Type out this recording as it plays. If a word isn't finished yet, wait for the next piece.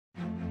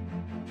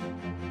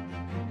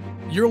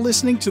You're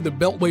listening to the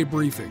Beltway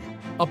Briefing,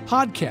 a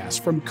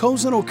podcast from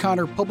Cozen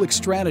O'Connor Public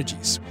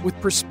Strategies with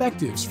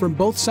perspectives from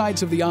both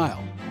sides of the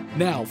aisle.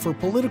 Now, for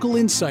political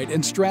insight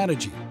and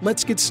strategy,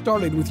 let's get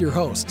started with your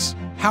hosts,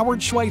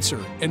 Howard Schweitzer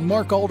and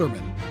Mark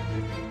Alderman.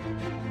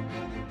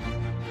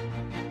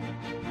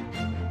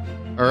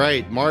 All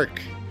right,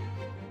 Mark,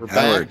 we're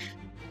back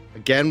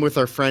again with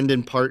our friend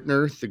and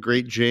partner, the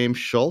great James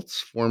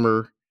Schultz,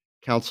 former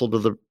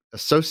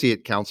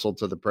associate counsel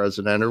to the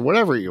president, or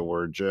whatever you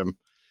were, Jim.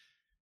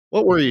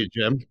 What were you,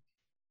 Jim?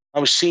 I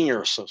was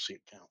senior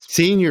associate counsel.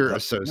 Senior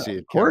associate.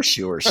 Of course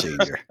you were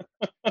senior.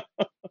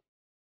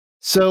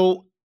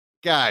 So,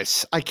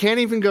 guys, I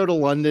can't even go to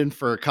London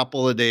for a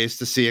couple of days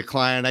to see a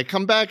client. I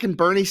come back and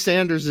Bernie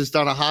Sanders has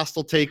done a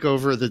hostile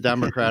takeover of the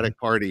Democratic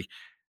Party.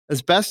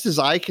 As best as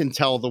I can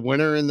tell, the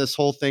winner in this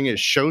whole thing is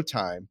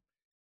Showtime,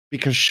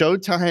 because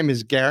Showtime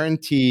is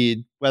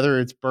guaranteed, whether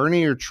it's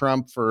Bernie or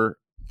Trump for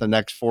the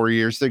next 4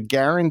 years, they're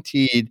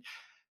guaranteed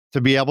to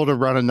be able to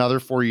run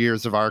another 4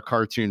 years of our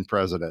cartoon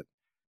president.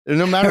 And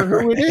no matter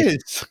who it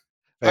is,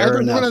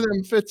 either one of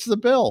them fits the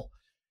bill.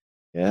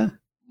 Yeah.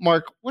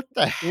 Mark, what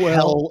the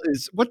hell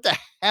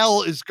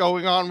is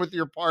going on with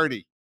your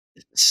party?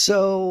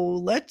 So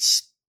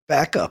let's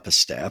back up a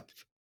step.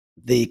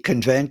 The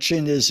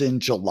convention is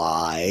in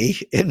July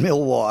in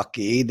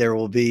Milwaukee. There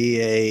will be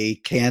a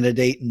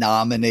candidate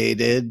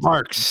nominated.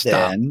 Mark,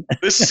 stop.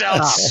 This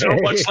sounds so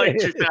much like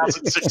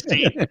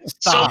 2016.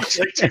 So much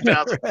like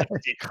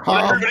 2016.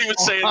 Everybody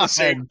was saying the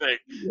same thing.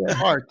 Yeah.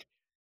 Mark,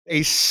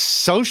 a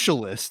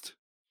socialist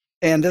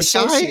and a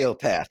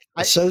sociopath.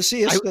 A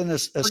socialist and a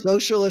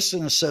socialist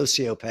and a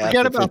sociopath.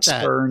 Forget about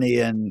that. Bernie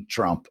and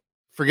Trump.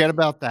 Forget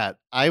about that.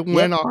 I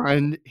went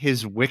on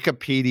his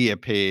Wikipedia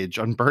page,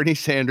 on Bernie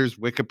Sanders'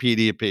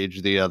 Wikipedia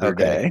page the other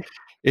day.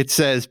 It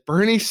says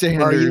Bernie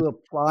Sanders. Are you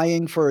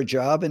applying for a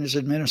job in his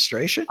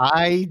administration?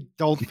 I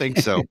don't think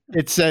so.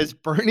 It says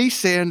Bernie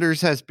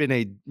Sanders has been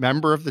a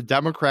member of the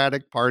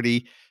Democratic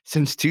Party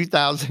since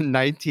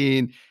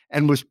 2019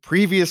 and was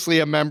previously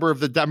a member of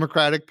the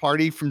Democratic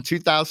Party from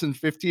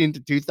 2015 to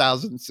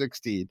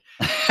 2016.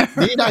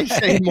 Need I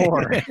say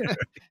more?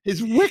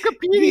 His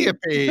Wikipedia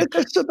page. It's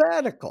a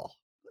sabbatical.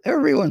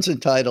 Everyone's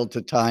entitled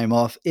to time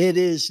off. It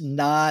is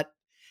not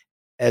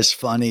as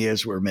funny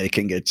as we're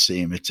making it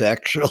seem. It's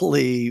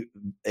actually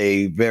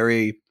a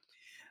very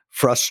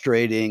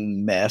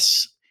frustrating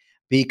mess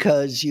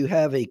because you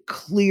have a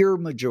clear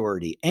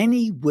majority,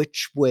 any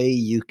which way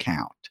you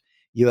count.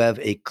 You have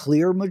a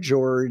clear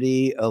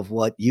majority of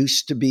what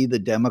used to be the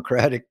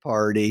Democratic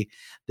Party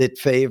that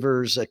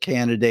favors a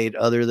candidate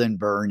other than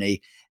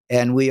Bernie.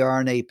 And we are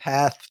on a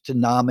path to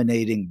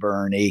nominating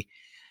Bernie.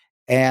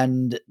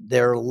 And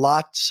there are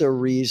lots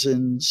of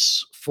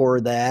reasons for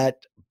that,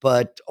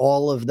 but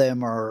all of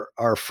them are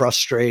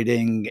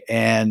frustrating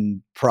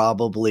and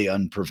probably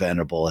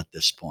unpreventable at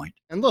this point.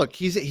 And look,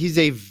 he's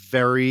a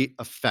very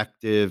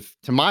effective,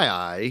 to my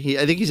eye,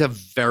 I think he's a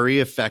very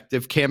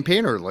effective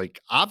campaigner. Like,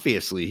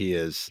 obviously he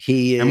is.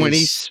 He is. And when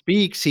he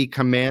speaks, he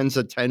commands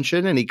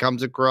attention and he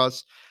comes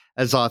across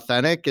as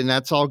authentic, and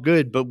that's all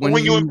good. But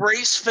when you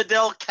embrace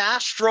Fidel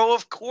Castro,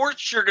 of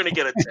course you're going to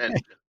get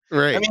attention.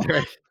 Right. I mean,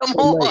 right. Come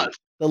on.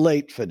 The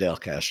late Fidel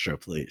Castro,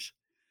 please.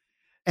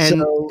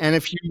 And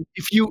if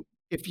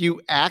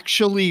you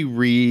actually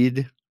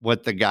read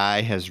what the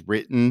guy has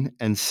written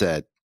and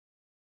said,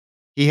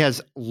 he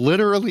has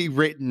literally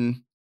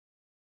written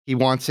he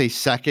wants a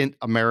second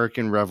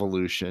American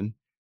Revolution.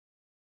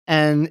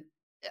 And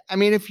I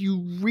mean, if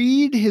you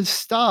read his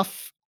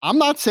stuff, I'm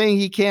not saying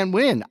he can't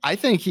win. I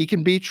think he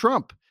can beat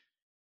Trump.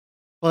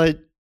 But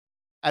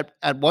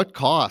at what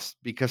cost?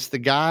 Because the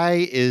guy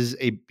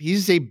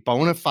he's a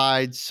bona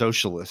fide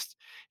socialist.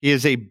 He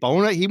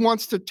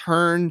wants to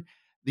turn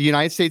the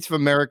United States of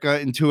America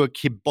into a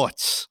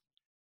kibbutz.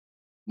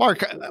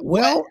 Mark,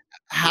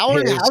 how's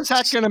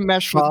that going to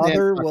mesh with Nantucket?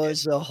 Father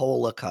was a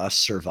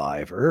Holocaust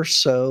survivor,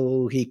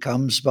 so he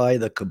comes by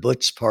the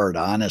kibbutz part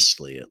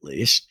honestly, at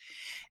least.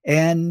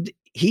 And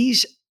he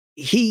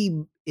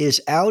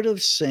is out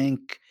of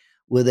sync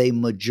with a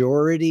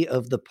majority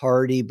of the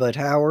party, but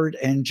Howard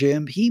and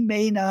Jim, he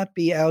may not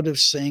be out of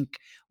sync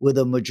with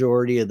a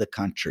majority of the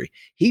country.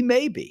 He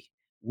may be.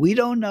 We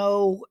don't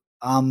know.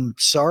 I'm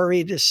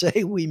sorry to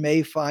say we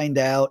may find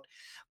out,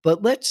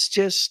 but let's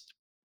just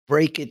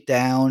break it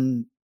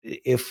down,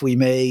 if we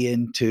may,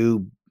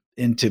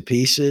 into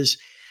pieces.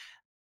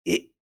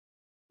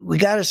 We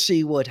got to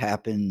see what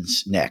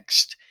happens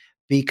next,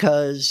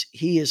 because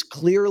he is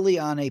clearly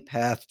on a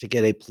path to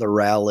get a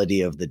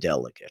plurality of the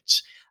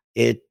delegates.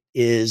 It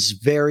is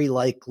very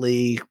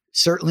likely,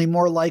 certainly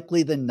more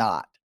likely than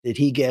not, that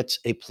he gets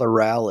a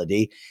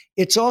plurality.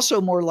 It's also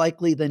more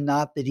likely than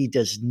not that he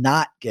does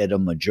not get a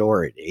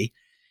majority.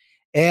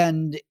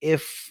 And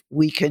if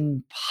we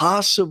can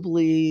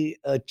possibly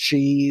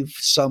achieve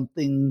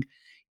something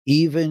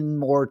even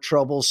more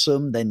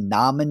troublesome than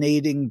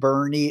nominating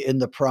Bernie in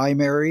the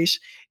primaries,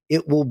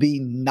 it will be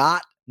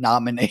not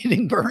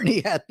nominating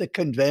Bernie at the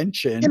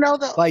convention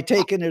by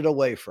taking it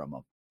away from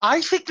him. I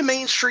think the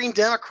mainstream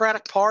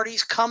Democratic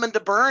Party's coming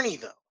to Bernie,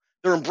 though.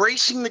 They're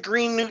embracing the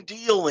Green New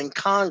Deal in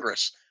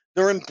Congress.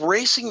 They're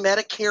embracing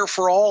Medicare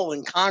for all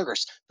in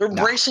Congress. They're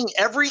embracing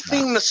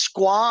everything the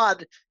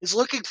squad is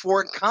looking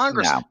for in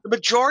Congress. The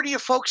majority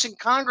of folks in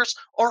Congress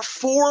are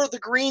for the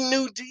Green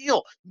New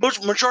Deal.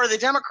 Majority of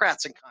the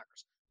Democrats in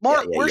Congress.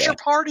 Mark, where's your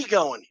party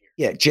going here?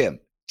 Yeah,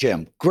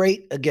 Jim,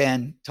 great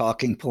again,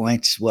 talking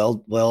points.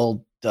 Well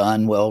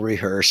done, well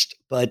rehearsed.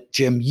 But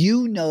Jim,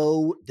 you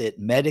know that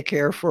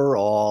Medicare for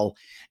all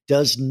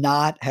does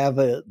not have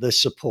the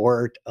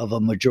support of a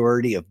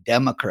majority of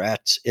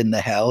Democrats in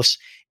the House.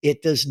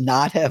 It does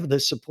not have the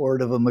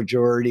support of a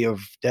majority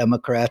of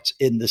Democrats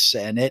in the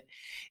Senate.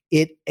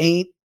 It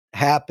ain't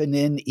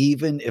happening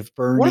even if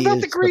Bernie What about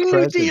is the Green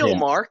New Deal,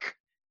 Mark?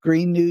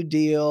 Green New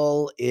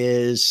Deal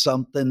is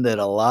something that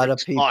a lot of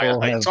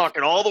people have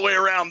talking all the way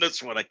around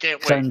this one. I can't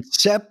wait.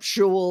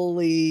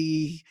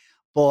 Conceptually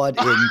bought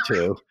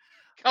into.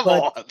 Come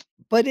on.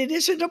 But it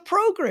isn't a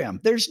program.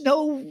 There's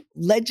no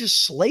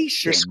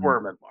legislation You're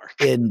squirming, Mark.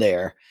 in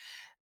there.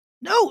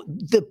 No,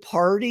 the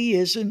party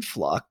is in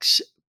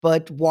flux.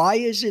 But why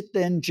is it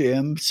then,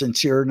 Jim,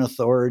 since you're an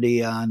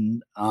authority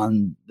on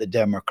the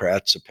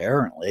Democrats,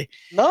 apparently?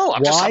 No,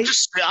 I'm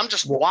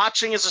just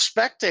watching as a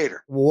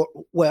spectator.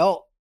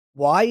 Well,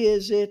 why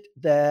is it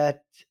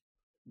that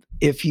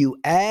if you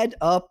add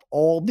up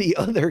all the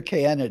other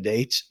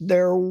candidates,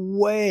 they're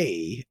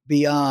way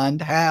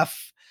beyond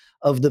half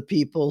of the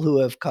people who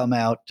have come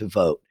out to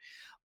vote?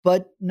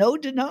 But no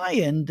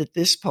denying that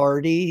this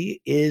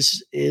party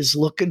is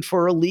looking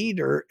for a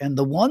leader. And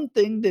the one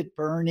thing that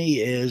Bernie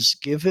is,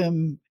 give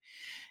him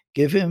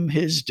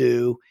his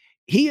due,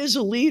 he is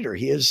a leader.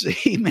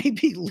 He may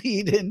be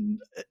leading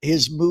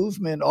his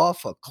movement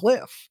off a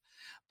cliff,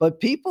 but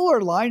people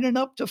are lining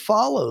up to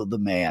follow the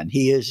man.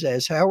 He is,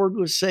 as Howard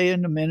was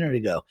saying a minute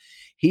ago,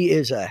 he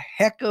is a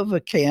heck of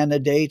a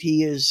candidate.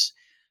 He is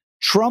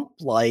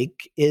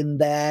Trump-like in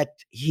that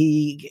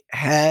he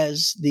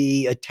has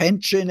the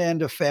attention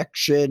and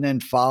affection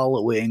and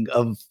following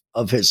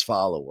of his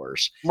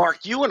followers.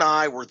 Mark, you and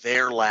I were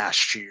there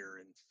last year,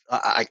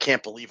 and I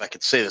can't believe I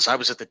could say this. I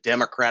was at the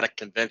Democratic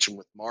convention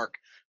with Mark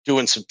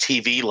doing some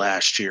TV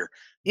last year.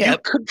 Yeah. You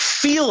could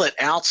feel it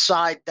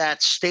outside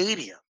that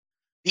stadium.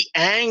 The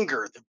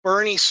anger, the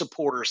Bernie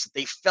supporters, that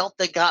they felt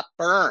they got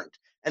burned.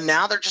 And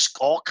now they're just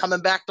all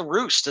coming back to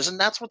roost. Isn't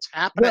that what's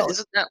happening?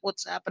 Isn't that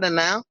what's happening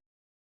now?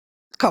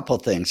 A couple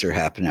of things are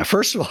happening.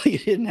 First of all, you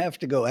didn't have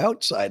to go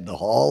outside the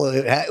hall.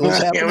 It was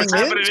happening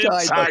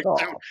inside the hall.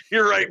 Too.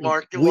 You're right,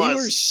 Mark. We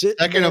were sitting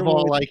Second of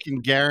all, I can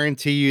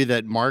guarantee you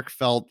that Mark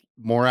felt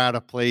more out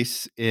of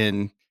place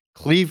in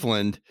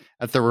Cleveland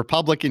at the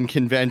Republican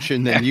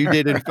convention than you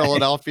did in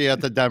Philadelphia at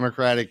the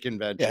Democratic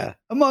convention. Yeah,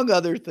 among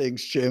other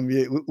things,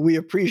 Jim, we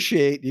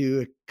appreciate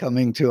you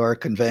coming to our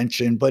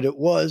convention, but it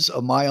was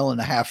 1.5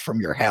 miles from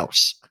your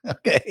house.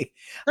 Okay,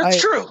 that's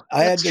true.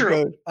 I had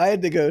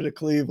to go to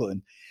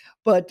Cleveland,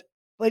 but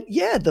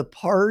yeah, the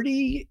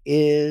party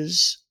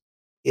is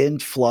in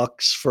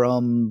flux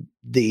from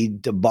the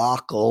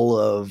debacle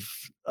of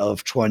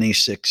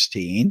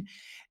 2016.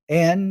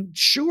 And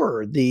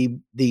sure, the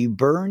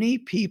Bernie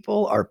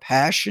people are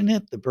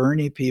passionate. The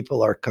Bernie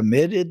people are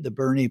committed. The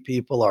Bernie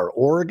people are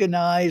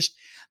organized.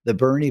 The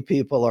Bernie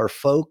people are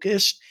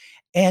focused.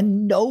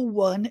 And no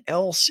one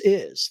else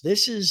is.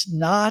 This is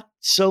not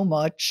so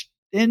much,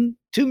 and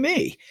to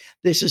me,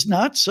 this is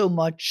not so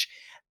much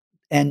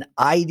an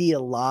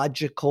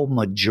ideological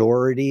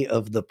majority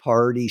of the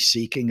party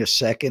seeking a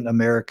second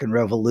American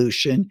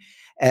Revolution,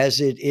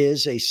 as it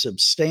is a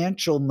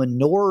substantial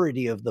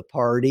minority of the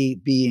party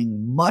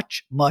being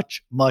much,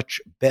 much, much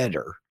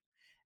better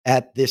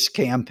at this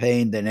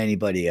campaign than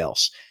anybody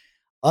else.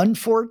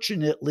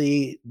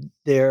 Unfortunately,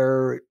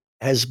 there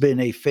has been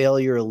a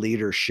failure of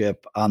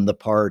leadership on the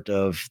part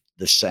of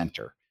the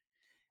center.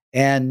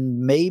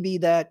 And maybe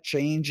that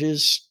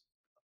changes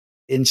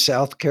in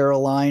South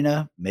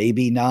Carolina,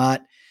 maybe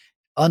not.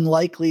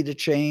 Unlikely to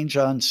change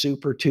on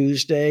Super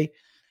Tuesday.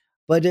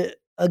 But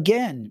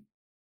again,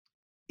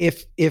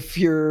 if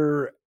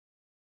you're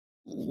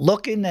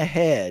looking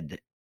ahead,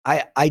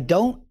 I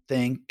don't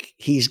think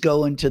he's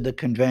going to the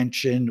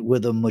convention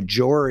with a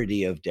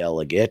majority of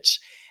delegates.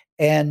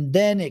 And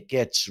then it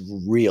gets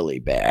really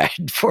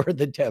bad for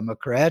the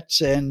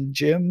Democrats, and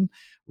Jim,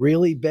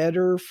 really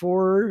better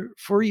for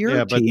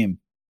your team.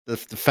 The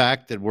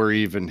fact that we're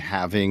even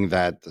having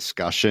that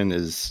discussion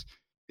is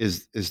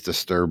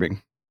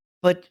disturbing.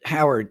 But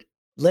Howard,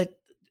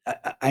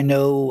 I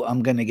know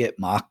I'm going to get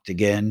mocked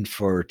again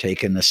for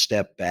taking a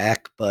step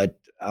back, but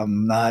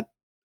I'm not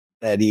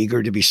that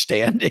eager to be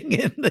standing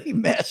in the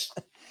mess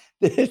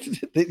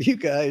that you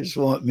guys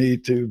want me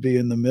to be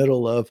in the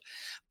middle of.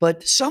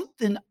 But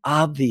something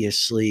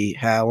obviously,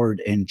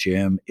 Howard and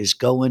Jim, is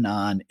going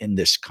on in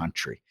this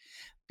country,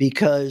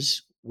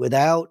 because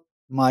without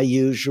my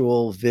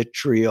usual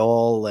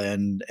vitriol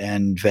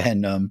and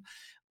venom,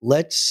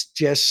 let's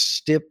just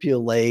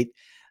stipulate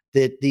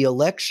that the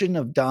election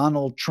of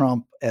Donald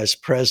Trump as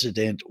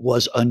president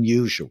was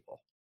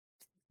unusual.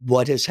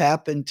 What has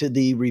happened to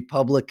the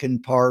Republican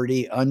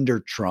Party under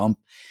Trump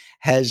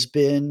has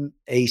been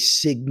a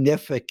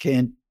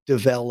significant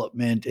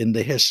development in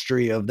the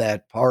history of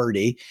that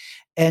party.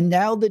 And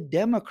now the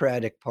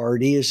Democratic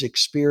Party is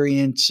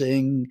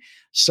experiencing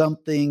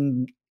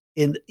something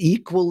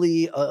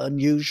equally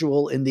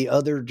unusual in the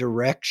other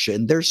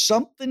direction. There's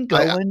something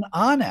going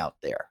on out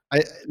there.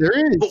 There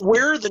is. But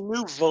where are the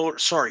new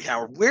voters? Sorry,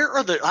 Howard. Where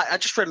are the? I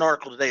just read an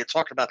article today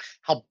talking about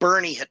how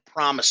Bernie had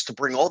promised to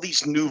bring all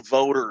these new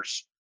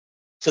voters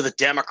to the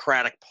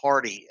Democratic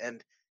Party,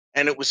 and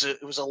it was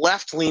a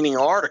left-leaning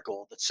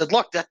article that said,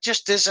 "Look, that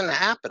just isn't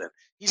happening.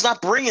 He's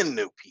not bringing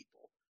new people."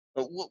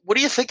 What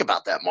do you think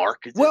about that,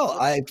 Mark? Well,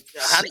 I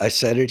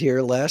said it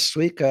here last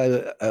week.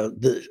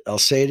 I'll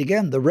say it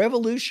again. The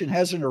revolution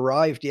hasn't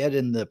arrived yet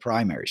in the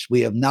primaries.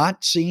 We have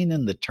not seen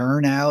in the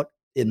turnout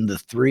in the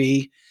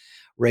 3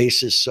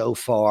 races so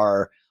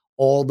far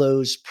all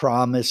those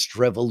promised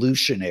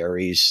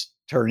revolutionaries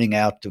turning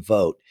out to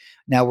vote.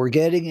 Now we're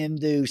getting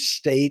into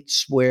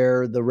states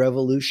where the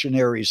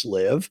revolutionaries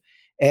live,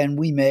 and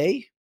we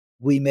may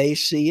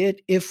see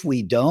it. If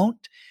we don't,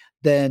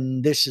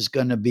 then this is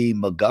going to be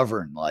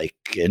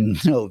McGovern-like in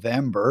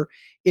November.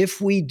 If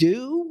we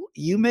do,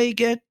 you may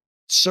get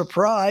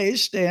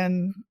surprised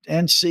and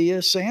see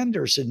a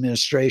Sanders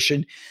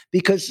administration,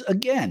 because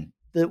again,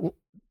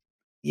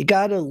 you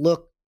got to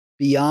look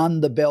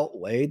beyond the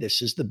Beltway.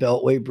 This is the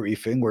Beltway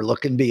briefing. We're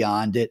looking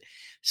beyond it.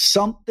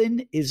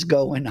 Something is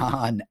going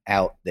on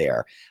out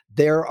there.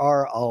 There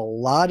are a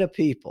lot of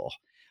people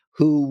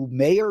who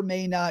may or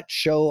may not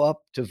show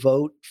up to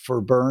vote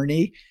for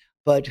Bernie,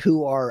 but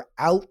who are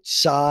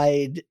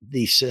outside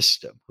the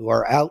system, who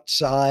are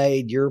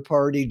outside your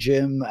party,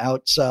 Jim,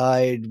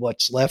 outside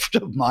what's left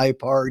of my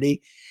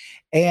party.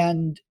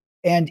 And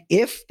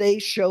if they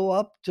show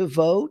up to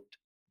vote,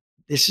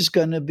 this is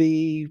going to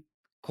be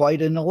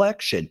quite an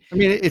election. I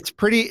mean, it's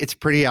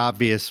pretty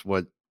obvious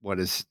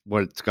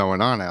what's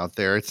going on out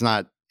there. It's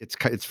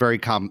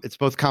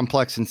both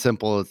complex and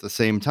simple at the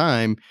same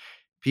time.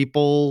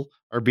 People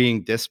are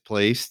being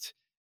displaced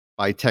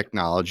by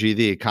technology.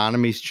 The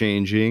economy's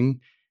changing,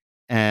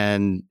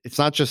 and it's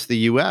not just the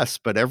US,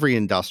 but every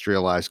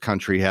industrialized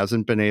country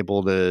hasn't been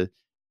able to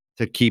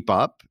keep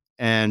up,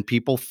 and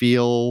people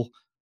feel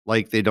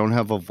like they don't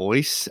have a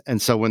voice. And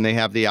so when they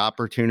have the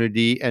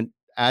opportunity, and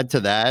add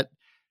to that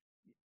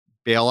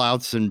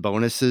bailouts and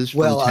bonuses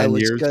from 10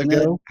 years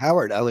ago.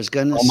 Howard, I was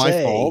going to say,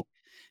 my fault.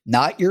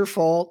 Not your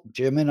fault.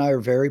 Jim and I are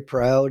very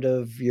proud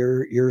of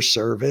your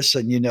service,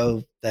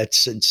 and that's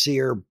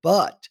sincere,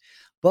 but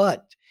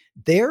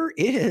there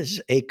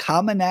is a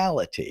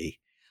commonality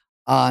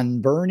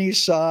on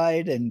Bernie's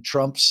side and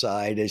Trump's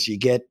side as you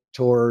get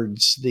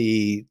towards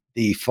the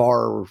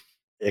far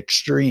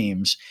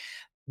extremes.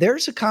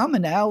 There's a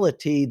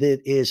commonality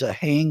that is a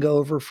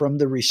hangover from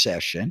the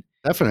recession.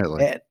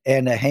 Definitely.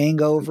 And a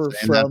hangover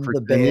from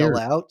the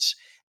bailouts,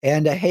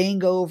 and a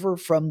hangover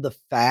from the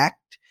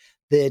fact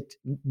that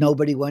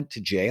nobody went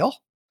to jail.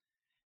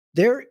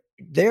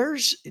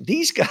 There's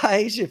these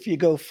guys, if you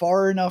go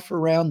far enough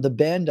around the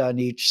bend on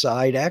each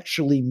side,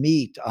 actually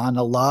meet on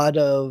a lot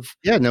of.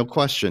 Yeah, no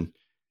question.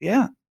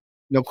 Yeah.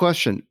 No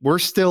question. We're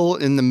still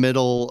in the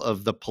middle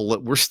of the political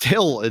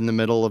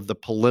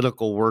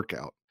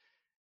workout.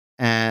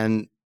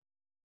 And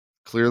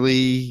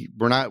clearly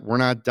we're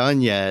not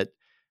done yet.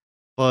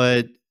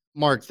 But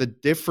Mark, the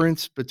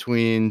difference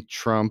between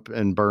Trump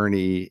and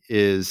Bernie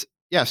is,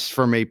 yes,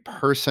 from a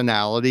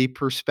personality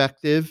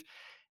perspective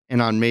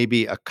and on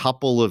maybe a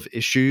couple of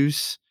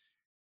issues,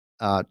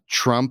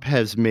 Trump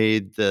has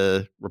made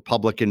the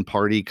Republican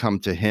Party come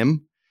to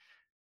him.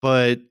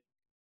 But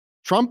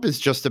Trump is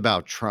just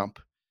about Trump.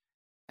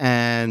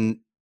 And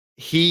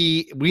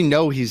we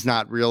know he's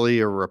not really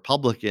a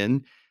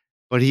Republican,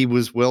 but he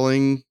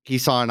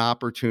saw an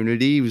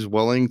opportunity. He was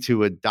willing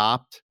to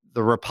adopt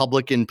the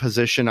Republican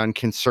position on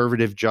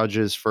conservative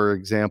judges, for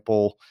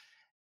example,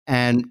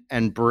 and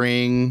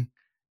come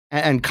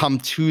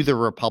to the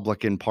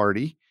Republican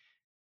Party.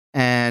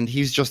 And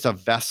he's just a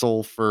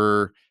vessel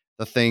for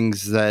the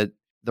things that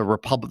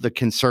the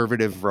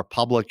conservative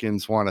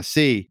Republicans want to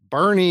see.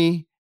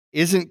 Bernie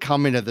isn't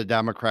coming to the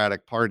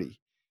Democratic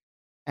Party,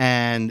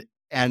 and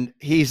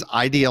he's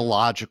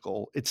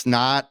ideological. It's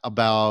not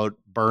about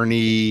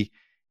Bernie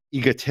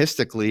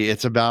egotistically,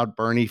 it's about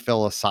Bernie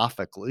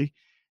philosophically.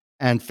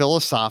 And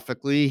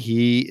philosophically,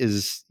 he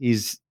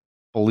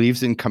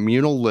believes in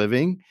communal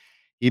living.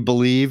 He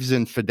believes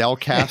in Fidel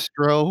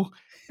Castro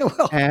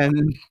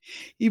and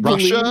he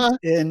Russia,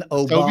 in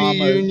Obama's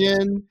Soviet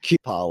Union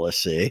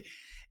policy.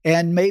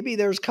 And maybe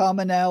there's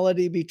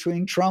commonality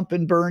between Trump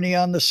and Bernie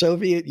on the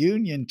Soviet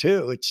Union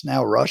too. It's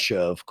now Russia,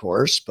 of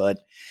course, but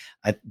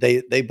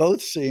they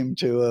both seem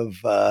to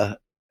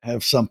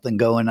have something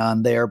going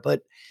on there.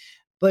 But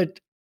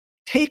let's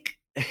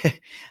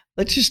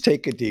just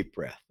take a deep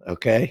breath,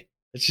 okay?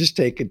 Let's just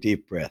take a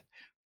deep breath.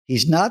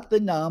 He's not the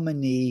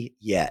nominee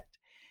yet.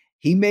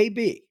 He may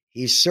be.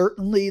 He's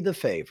certainly the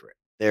favorite.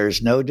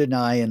 There's no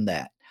denying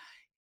that.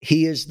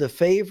 He is the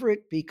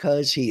favorite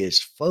because he is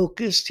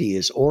focused, he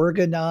is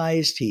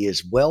organized, he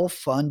is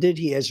well-funded,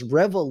 he has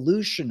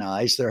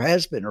revolutionized, there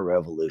has been a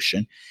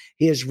revolution,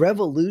 he has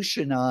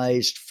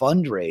revolutionized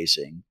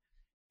fundraising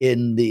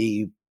in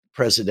the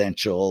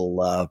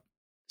presidential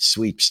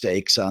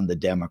sweepstakes on the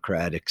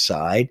Democratic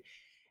side.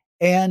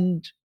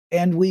 And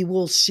we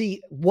will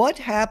see what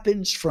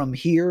happens from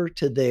here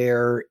to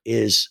there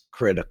is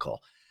critical,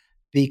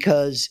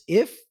 because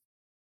if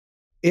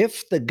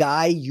the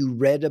guy you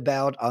read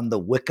about on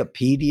the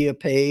Wikipedia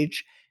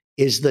page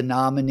is the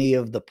nominee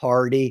of the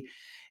party,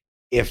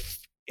 if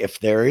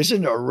there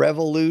isn't a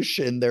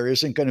revolution, there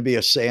isn't going to be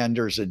a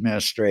Sanders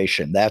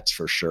administration. That's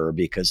for sure,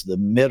 because the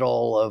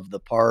middle of the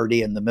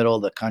party and the middle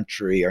of the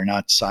country are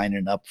not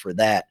signing up for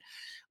that.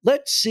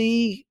 Let's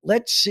see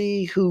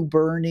who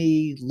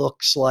Bernie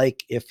looks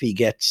like if he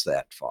gets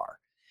that far.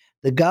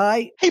 The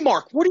guy, hey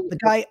Mark, what do you? The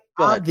guy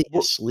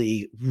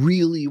obviously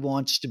really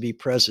wants to be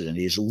president.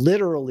 He's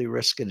literally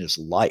risking his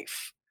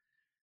life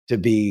to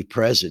be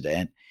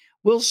president.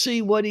 We'll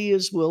see what he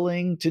is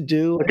willing to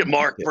do. Look at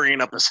Mark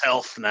bringing up his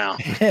health now.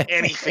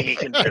 Anything he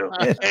can do.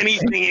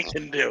 Anything he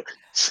can do.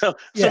 So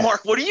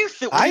Mark, what do you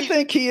think? I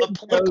think he and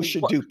Joe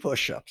should do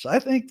push-ups. I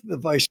think the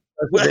vice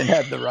president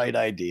had the right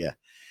idea.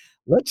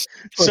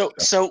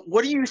 So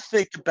what do you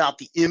think about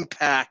the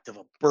impact of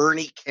a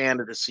Bernie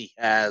candidacy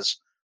has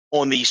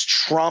on these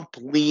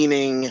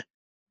Trump-leaning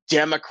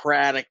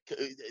Democratic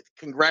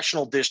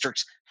congressional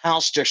districts,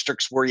 House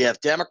districts, where you have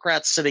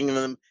Democrats sitting in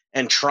them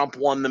and Trump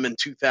won them in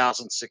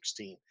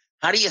 2016?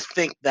 How do you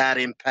think that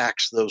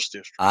impacts those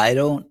districts? I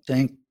don't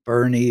think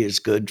Bernie is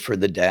good for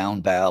the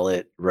down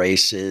ballot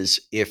races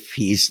if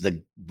he's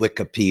the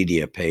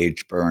Wikipedia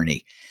page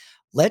Bernie.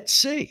 Let's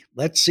see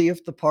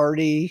if the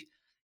party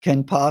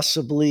can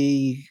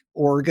possibly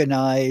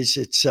organize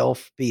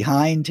itself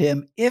behind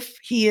him if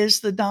he is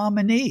the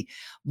nominee.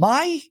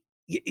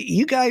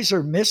 You guys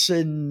are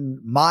missing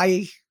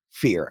my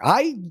fear.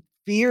 I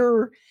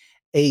fear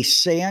a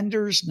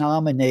Sanders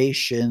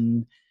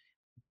nomination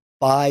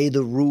by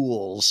the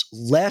rules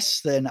less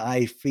than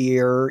I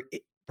fear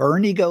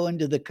Bernie going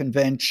to the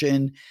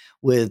convention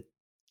with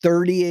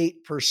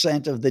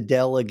 38% of the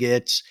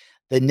delegates,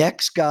 the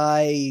next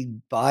guy,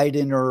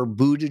 Biden or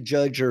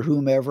Buttigieg or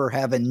whomever,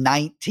 having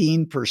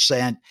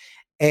 19%,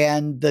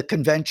 and the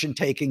convention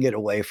taking it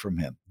away from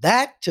him.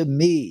 That, to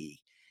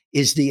me,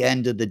 is the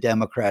end of the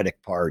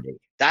Democratic Party.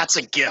 That's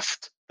a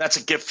gift. That's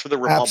a gift for the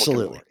Republican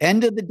Absolutely. Party.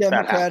 End of the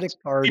Democratic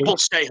Party. People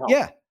stay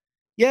home.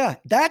 Yeah,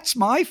 that's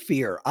my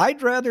fear.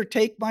 I'd rather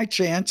take my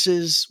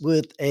chances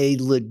with a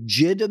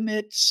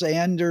legitimate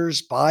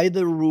Sanders by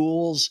the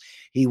rules,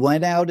 he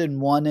went out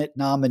and won it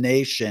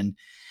nomination,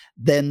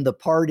 than the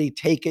party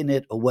taking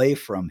it away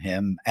from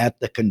him at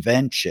the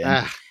convention.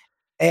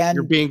 And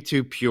you're being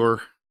too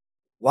pure.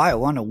 Why? I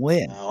want to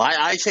win. No,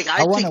 I think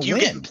you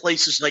get in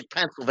places like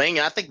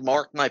Pennsylvania. I think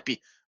Mark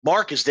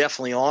is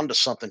definitely on to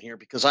something here,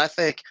 because I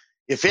think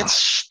if it's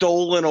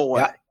stolen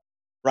away,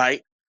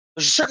 right?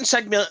 There's a certain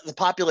segment of the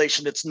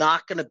population that's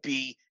not going to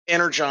be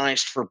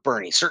energized for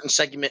Bernie. Certain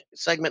segment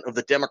of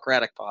the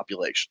Democratic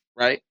population,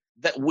 right?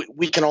 That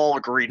we can all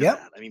agree to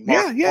that. I mean,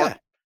 Mark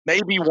may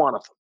be one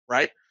of them,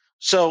 right?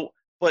 So,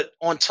 but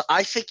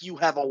I think you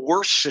have a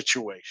worse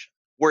situation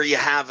where you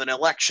have an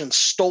election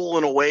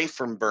stolen away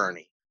from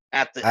Bernie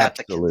at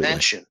the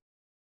convention,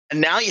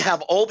 and now you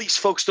have all these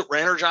folks that were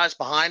energized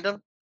behind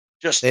him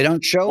they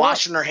don't show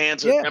washing their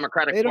hands of the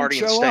Democratic Party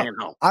and staying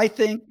home. I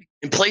think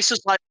in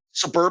places like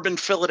suburban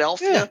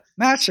Philadelphia,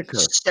 massacre,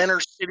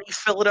 center city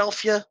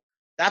Philadelphia,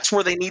 that's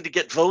where they need to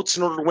get votes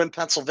in order to win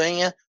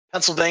Pennsylvania.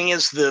 Pennsylvania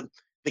is the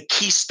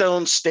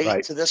keystone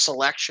state to this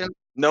election.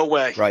 No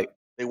way.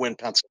 They win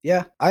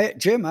Pennsylvania. Yeah,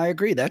 Jim, I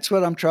agree. That's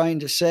what I'm trying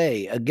to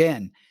say.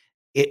 Again,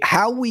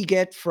 how we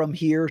get from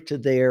here to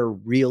there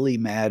really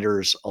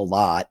matters a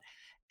lot.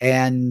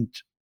 And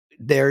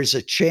there's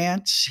a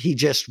chance he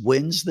just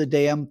wins the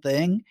damn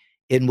thing,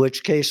 in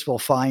which case we'll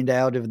find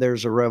out if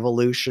there's a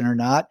revolution or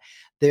not.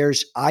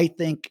 There's, I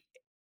think,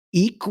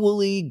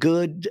 equally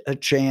good a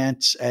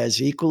chance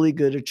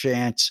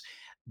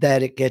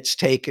that it gets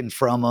taken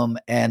from him,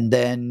 and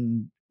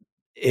then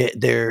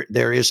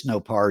there is no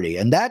party.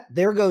 And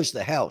there goes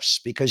the House,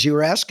 because you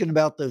were asking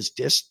about those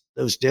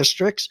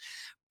districts.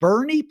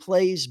 Bernie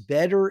plays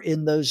better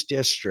in those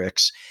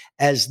districts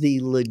as the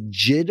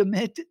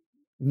legitimate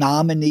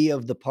nominee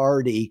of the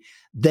party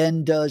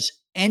than does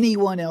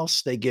anyone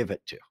else they give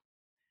it to.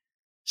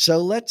 So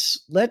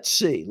let's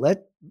see.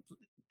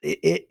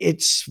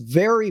 It's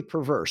very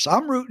perverse.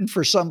 I'm rooting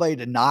for somebody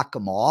to knock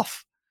him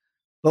off,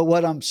 but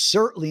what I'm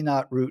certainly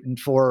not rooting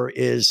for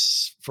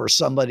is for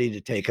somebody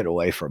to take it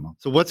away from him.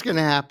 So what's going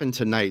to happen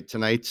tonight?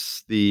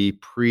 Tonight's the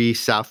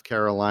pre-South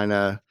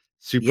Carolina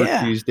Super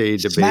Tuesday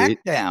debate.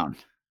 Smackdown.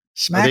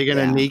 Are they going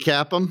to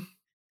kneecap him?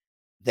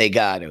 They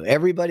got to.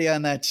 Everybody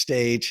on that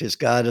stage has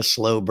got to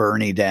slow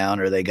Bernie down,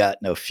 or they got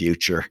no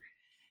future.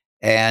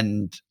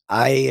 And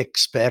I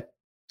expect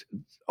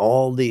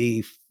all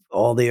the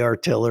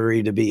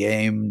artillery to be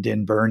aimed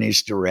in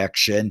Bernie's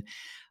direction.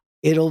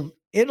 It'll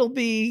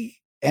be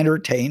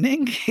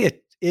entertaining.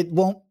 It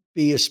won't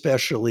be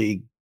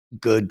especially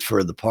good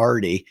for the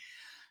party.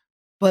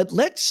 But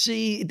let's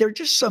see. There're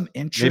just some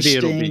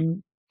interesting.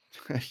 Maybe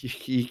it'll be.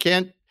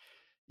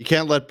 You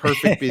can't let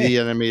perfect be the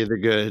enemy of the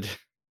good.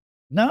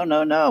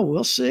 No.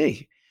 We'll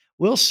see.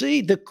 We'll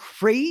see. The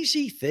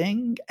crazy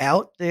thing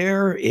out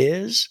there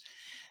is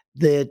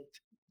that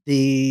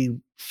the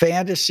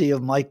fantasy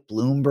of Mike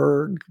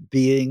Bloomberg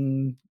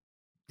being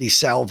the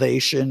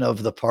salvation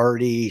of the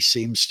party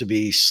seems to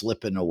be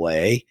slipping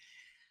away.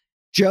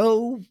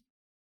 Joe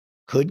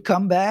could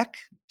come back.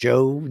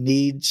 Joe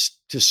needs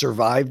to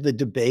survive the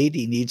debate.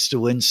 He needs to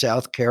win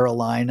South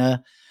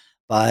Carolina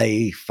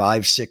by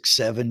 5, 6,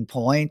 7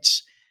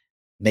 points.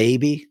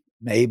 Maybe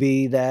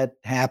that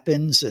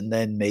happens, and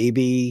then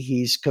maybe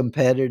he's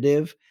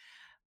competitive.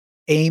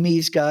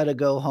 Amy's got to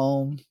go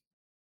home.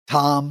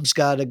 Tom's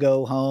got to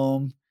go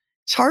home.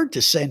 It's hard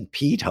to send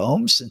Pete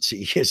home since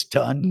he has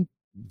done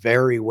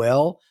very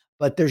well,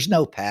 but there's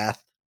no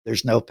path.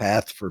 There's no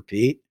path for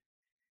Pete.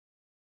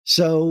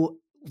 So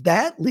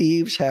that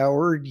leaves,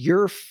 Howard,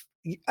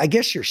 I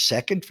guess your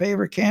second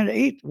favorite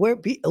candidate,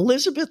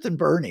 Elizabeth and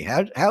Bernie.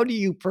 How do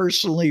you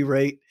personally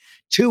rate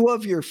two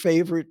of your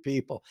favorite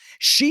people?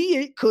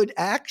 She could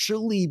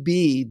actually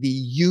be the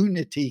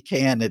unity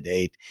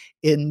candidate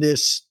in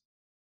this.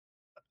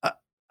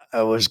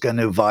 I was going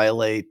to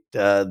violate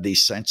the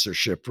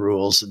censorship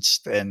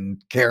rules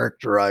and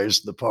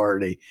characterize the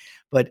party,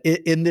 but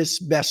in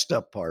this messed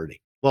up party.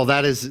 Well,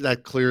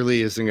 that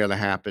clearly isn't going to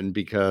happen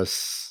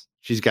because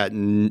she's got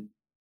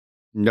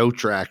no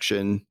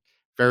traction,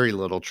 very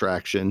little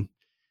traction.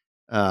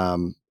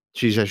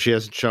 She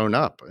hasn't shown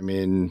up. I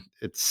mean,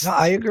 it's. No,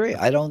 I agree.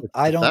 I don't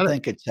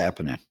think it's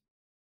happening.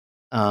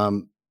 I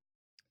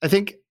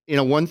think,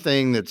 one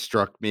thing that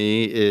struck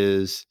me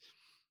is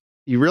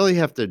you really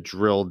have to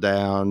drill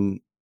down.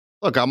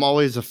 Look, I'm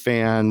always a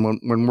fan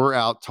when we're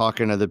out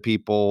talking to the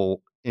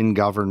people in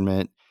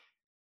government.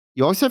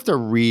 You always have to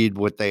read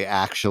what they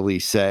actually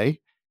say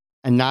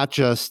and not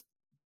just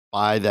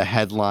by the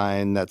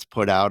headline that's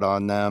put out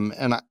on them.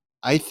 And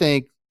I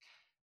think,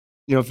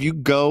 if you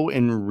go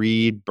and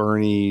read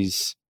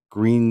Bernie's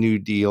Green New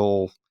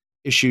Deal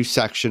issue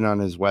section on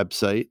his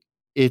website,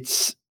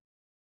 it's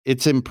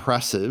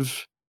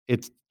impressive.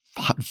 It's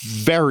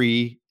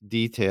very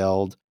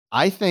detailed.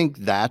 I think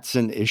that's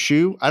an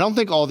issue. I don't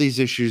think all these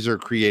issues are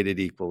created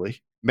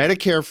equally.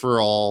 Medicare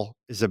for all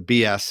is a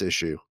BS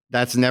issue.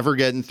 That's never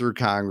getting through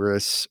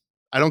Congress.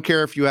 I don't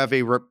care if you have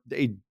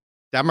a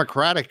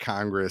Democratic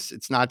Congress.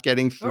 It's not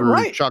getting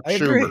through Chuck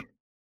Schumer. Agree.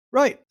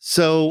 Right.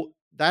 So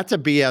that's a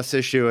BS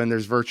issue, and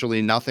there's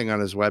virtually nothing on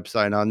his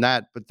website on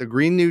that. But the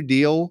Green New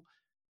Deal,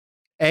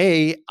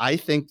 I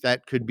think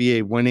that could be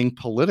a winning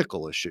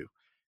political issue.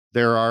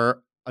 There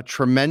are a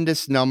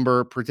tremendous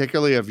number,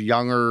 particularly of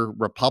younger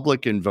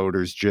Republican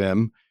voters,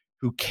 Jim,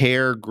 who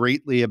care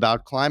greatly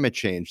about climate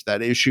change.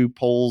 That issue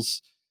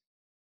polls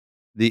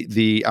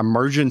the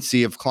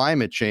emergency of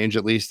climate change,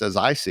 at least as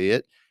I see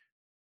it,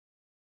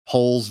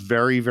 polls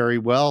very, very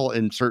well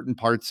in certain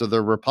parts of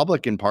the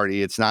Republican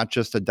Party. It's not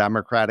just a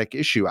Democratic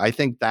issue. I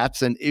think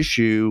that's an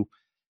issue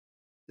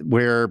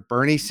where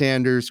Bernie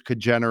Sanders could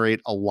generate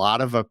a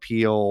lot of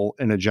appeal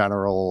in a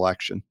general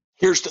election.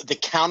 Here's the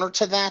counter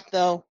to that,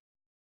 though,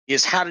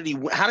 is how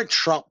did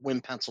Trump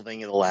win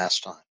Pennsylvania the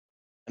last time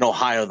and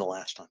Ohio the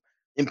last time?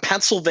 In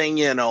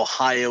Pennsylvania and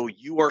Ohio,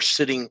 you are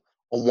sitting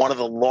on one of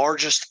the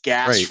largest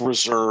gas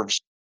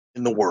reserves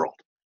in the world.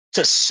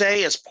 To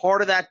say as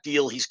part of that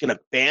deal, he's going to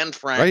ban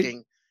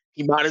fracking,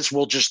 he might as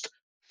well just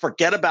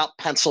forget about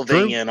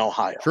Pennsylvania and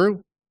Ohio.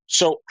 True.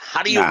 So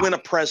how do you win a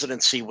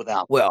presidency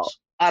without this?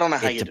 I don't know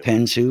how you do it. It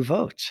depends who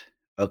votes.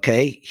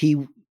 Okay.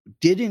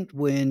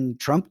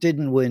 Trump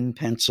didn't win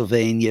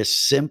Pennsylvania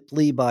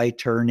simply by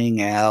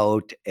turning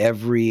out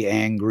every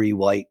angry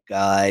white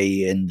guy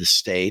in the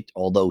state,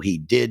 although he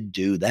did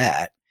do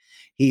that.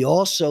 He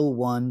also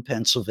won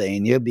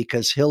Pennsylvania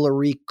because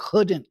Hillary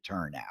couldn't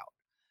turn out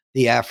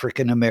the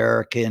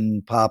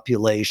African-American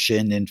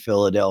population in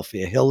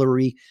Philadelphia.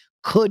 Hillary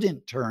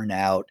couldn't turn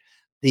out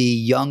the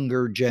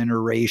younger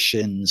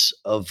generations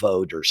of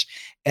voters.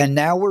 And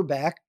now we're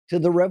back to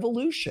the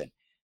revolution.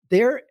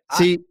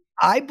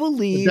 I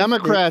believe the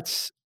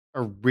Democrats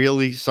are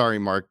really, sorry,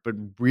 Mark, but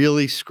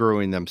really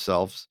screwing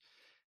themselves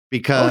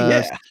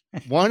because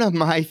one of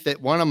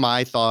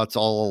my thoughts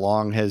all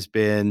along has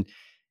been,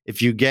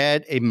 if you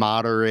get a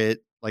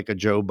moderate like a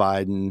Joe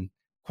Biden,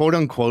 quote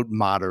unquote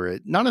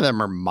moderate, none of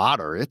them are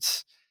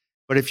moderates,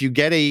 but if you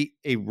get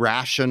a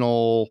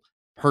rational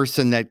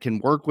person that can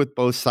work with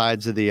both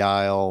sides of the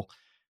aisle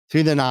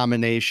to the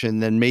nomination,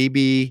 then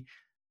maybe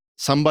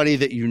somebody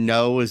that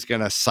is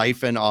going to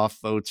siphon off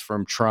votes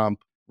from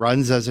Trump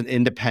runs as an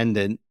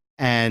independent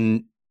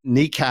and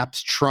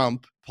kneecaps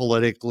Trump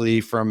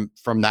politically from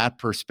that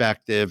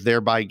perspective,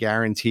 thereby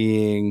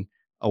guaranteeing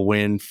a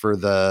win for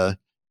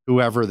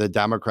whoever the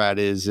Democrat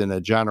is in a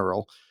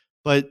general.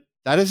 But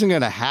that isn't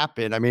going to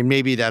happen. I mean,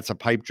 maybe that's a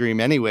pipe dream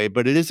anyway,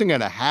 but it isn't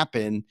going to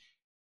happen.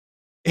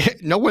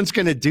 No one's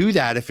going to do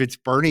that if it's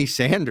Bernie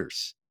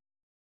Sanders.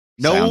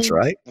 Sounds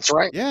right. That's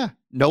right. Yeah.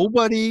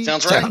 Nobody.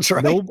 Sounds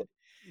right.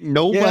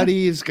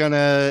 Nobody is going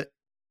to.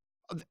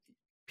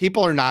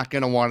 People are not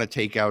going to want to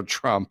take out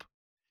Trump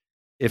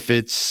if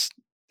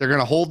they're going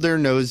to hold their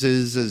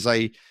noses, as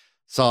I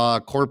Saw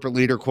a corporate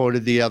leader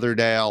quoted the other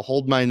day, I'll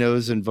hold my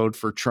nose and vote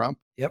for Trump.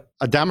 Yep.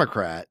 A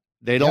Democrat.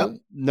 They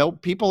don't know.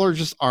 People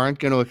aren't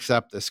going to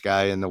accept this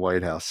guy in the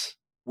White House.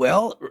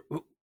 Well,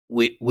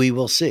 we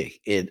will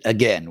see. It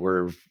again.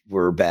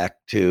 We're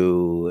back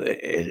to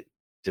it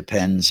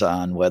depends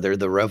on whether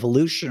the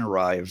revolution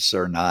arrives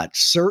or not.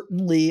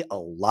 Certainly, a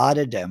lot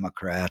of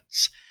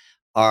Democrats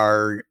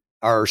are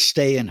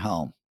staying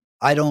home.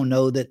 I don't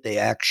know that they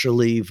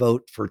actually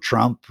vote for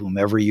Trump.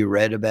 Whomever you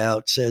read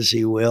about says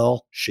he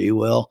will, she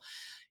will.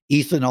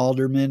 Ethan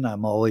Alderman,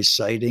 I'm always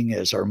citing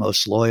as our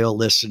most loyal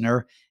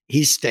listener.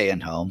 He's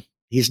staying home.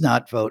 He's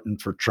not voting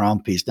for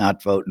Trump. He's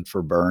not voting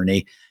for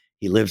Bernie.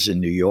 He lives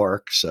in New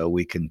York, so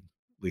we can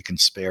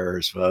spare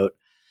his vote.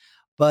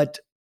 But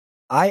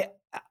I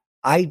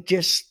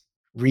just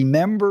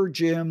remember,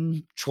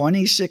 Jim,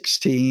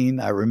 2016.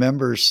 I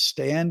remember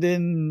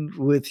standing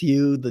with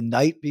you the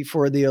night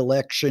before the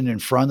election in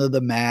front of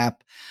the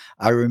map.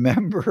 I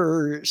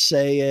remember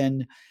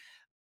saying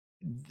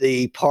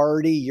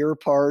your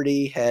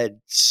party had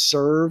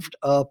served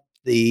up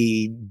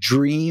the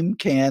dream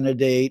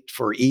candidate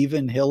for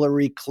even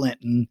Hillary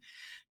Clinton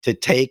to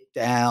take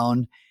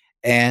down.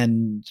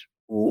 And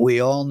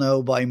we all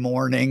know by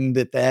morning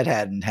that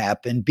hadn't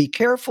happened. Be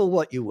careful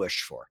what you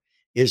wish for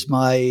is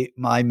my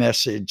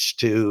message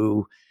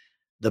to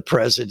the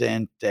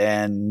president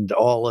and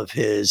all of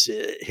his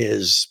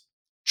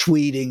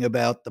tweeting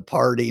about the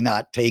party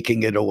not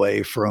taking it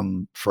away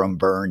from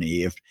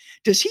Bernie.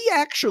 Does he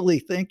actually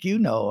think, you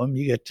know him,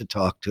 you get to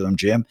talk to him,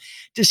 Jim,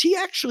 does he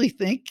actually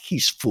think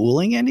he's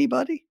fooling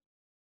anybody?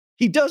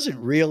 He doesn't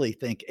really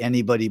think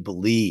anybody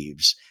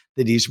believes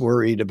that he's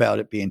worried about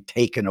it being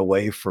taken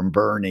away from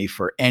Bernie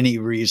for any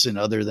reason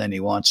other than he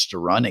wants to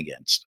run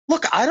against.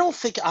 Look,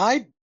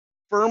 I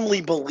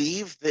firmly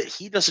believe that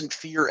he doesn't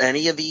fear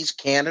any of these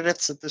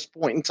candidates at this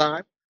point in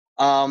time.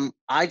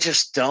 I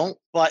just don't.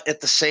 But at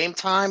the same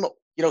time,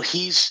 you know,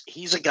 he's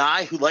a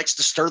guy who likes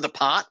to stir the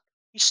pot.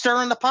 He's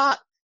stirring the pot,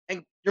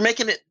 and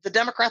the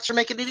Democrats are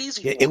making it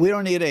easy. We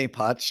don't need any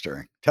pot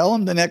stirring. Tell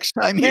him the next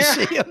time you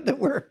see him that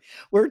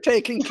we're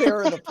taking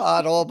care of the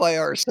pot all by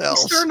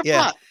ourselves. He's stirring the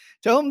pot.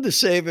 Tell him to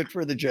save it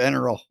for the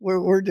general.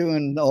 We're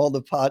doing all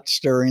the pot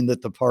stirring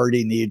that the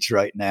party needs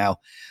right now.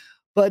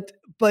 But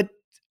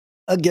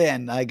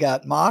again, I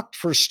got mocked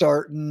for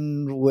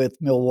starting with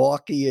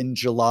Milwaukee in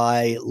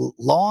July.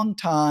 Long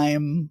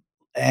time,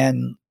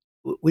 and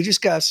we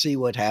just got to see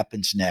what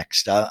happens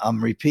next.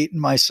 I'm repeating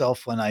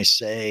myself when I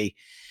say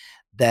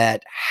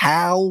that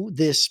how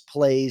this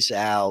plays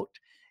out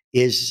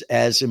is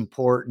as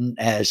important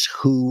as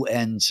who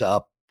ends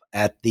up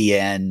at the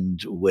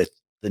end with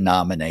the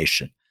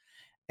nomination.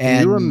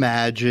 Can you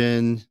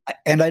imagine?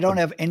 And I don't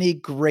have any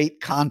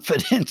great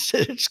confidence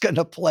that it's going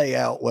to play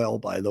out well,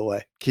 by the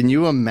way. Can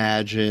you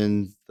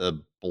imagine the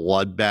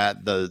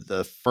bloodbath,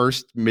 the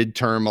first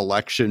midterm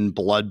election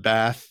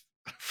bloodbath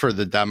for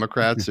the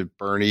Democrats if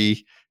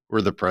Bernie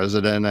were the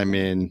president? I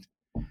mean,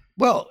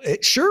 well,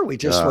 sure. We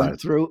just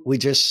went through, we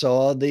just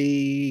saw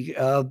the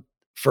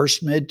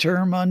first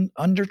midterm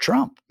under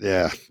Trump.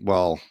 Yeah.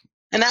 Well,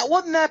 and that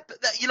wasn't that,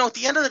 you know, at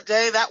the end of the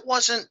day, that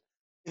wasn't,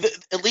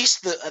 at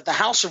least the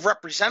House of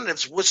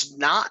Representatives was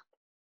not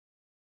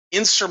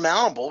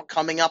insurmountable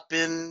coming up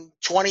in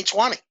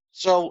 2020.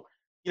 So,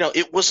 you know,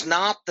 it was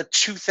not the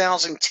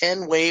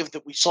 2010 wave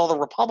that we saw the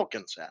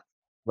Republicans have.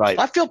 Right.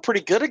 I feel pretty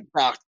good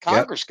about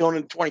Congress going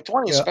into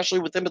 2020, especially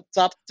with them at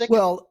the top of the ticket.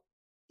 Well,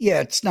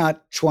 yeah, it's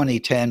not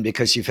 2010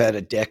 because you've had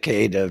a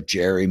decade of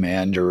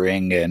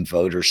gerrymandering and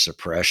voter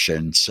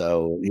suppression.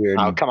 So you're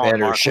in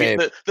better shape.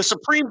 The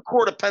Supreme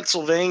Court of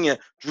Pennsylvania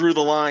drew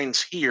the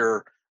lines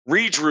here,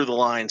 redrew the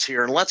lines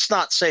here, and let's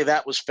not say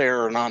that was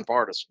fair or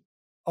nonpartisan.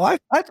 Oh, I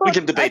thought we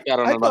can debate that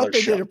on another show. I thought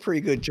they did a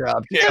pretty good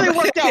job. Yeah, they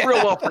worked out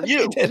real well for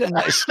you. They did a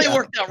nice job. They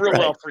worked out real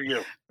well for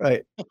you.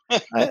 Right.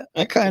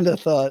 I kind of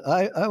thought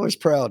I was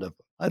proud of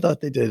them. I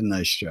thought they did a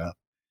nice job.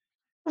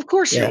 Of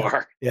course you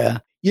are. Yeah.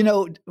 You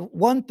know,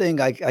 one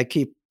thing I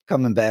keep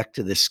coming back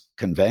to this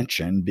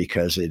convention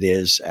because it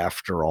is,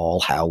 after all,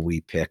 how we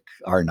pick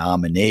our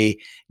nominee.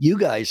 You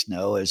guys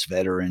know, as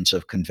veterans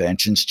of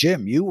conventions,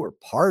 Jim, you were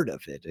part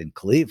of it in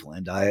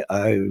Cleveland.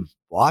 I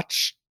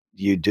watched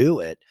you do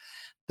it.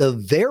 The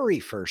very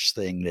first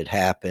thing that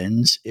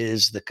happens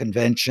is the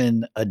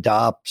convention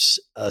adopts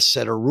a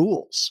set of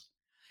rules.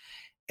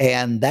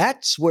 And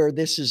that's where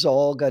this is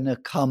all going to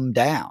come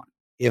down.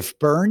 If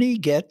Bernie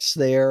gets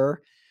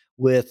there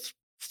with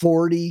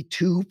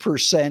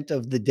 42%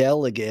 of the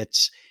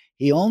delegates,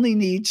 he only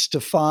needs to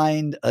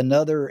find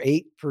another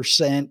 8%,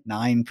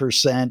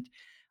 9%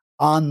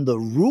 on the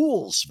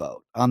rules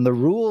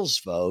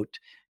vote,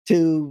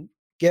 to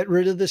get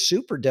rid of the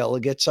super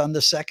delegates on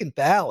the second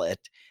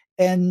ballot.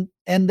 And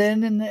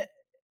then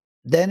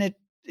it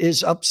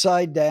is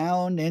upside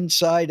down,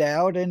 inside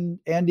out, and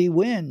he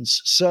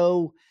wins.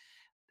 So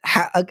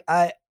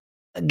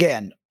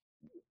again,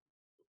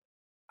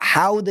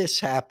 how this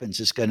happens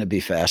is going to be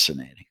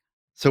fascinating.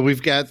 So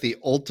we've got the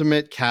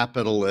ultimate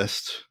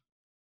capitalist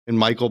in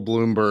Michael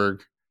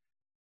Bloomberg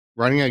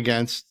running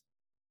against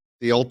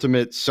the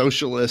ultimate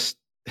socialist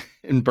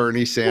in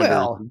Bernie Sanders.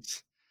 Well,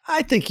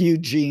 I think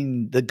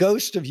the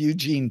ghost of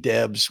Eugene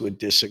Debs would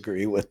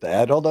disagree with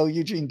that, although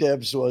Eugene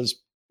Debs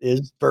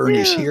is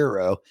Bernie's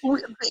hero.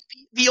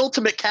 The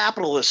ultimate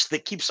capitalist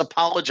that keeps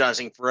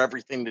apologizing for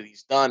everything that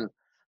he's done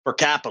for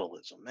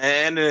capitalism,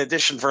 and in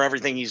addition for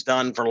everything he's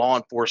done for law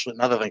enforcement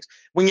and other things.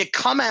 When you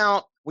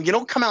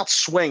don't come out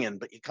swinging,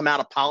 but you come out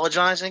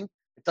apologizing,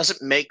 it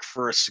doesn't make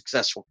for a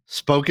successful.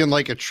 Spoken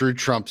like a true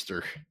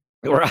Trumpster.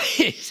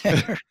 Right.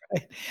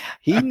 Right.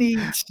 He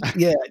needs,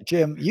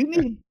 Jim, you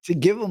need to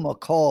give him a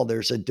call.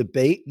 There's a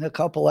debate in a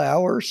couple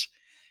hours.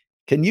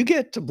 Can you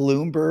get to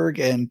Bloomberg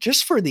and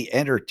just for the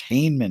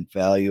entertainment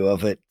value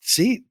of it,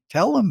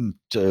 tell him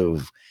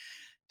to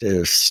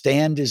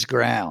stand his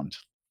ground.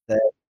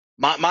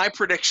 My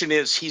prediction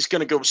is he's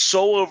going to go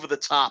so over the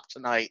top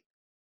tonight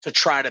to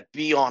try to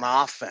be on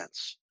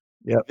offense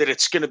that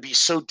it's going to be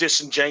so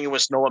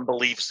disingenuous no one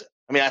believes it.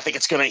 I mean, I think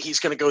he's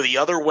going to go the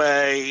other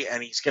way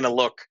and he's going to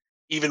look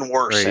even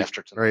worse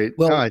after tonight. Right.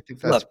 Well, I think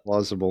that's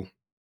plausible.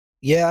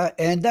 Yeah,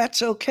 and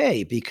that's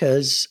okay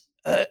because,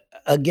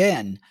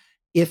 again,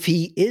 if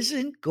he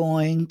isn't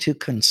going to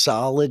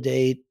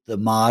consolidate the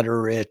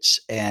moderates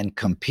and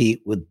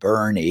compete with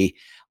Bernie,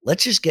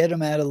 let's just get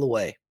him out of the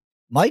way.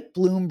 Mike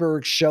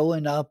Bloomberg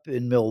showing up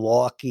in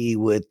Milwaukee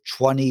with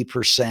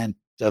 20%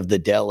 of the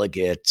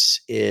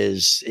delegates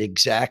is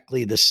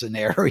exactly the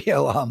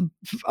scenario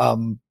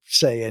I'm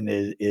saying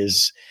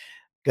is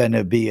going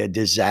to be a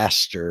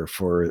disaster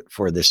for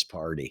this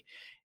party.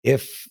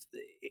 If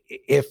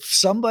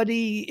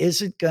somebody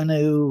isn't going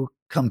to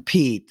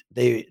compete,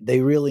 they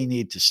really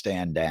need to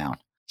stand down.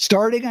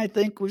 Starting, I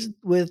think,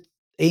 with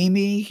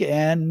Amy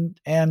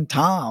and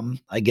Tom.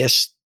 I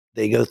guess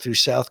they go through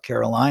South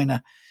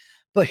Carolina.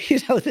 But,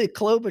 the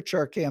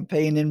Klobuchar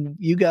campaign, and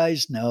you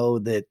guys know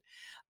that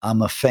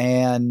I'm a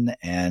fan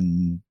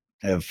and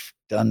have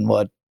done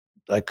what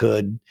I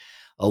could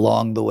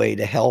along the way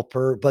to help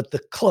her. But the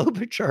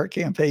Klobuchar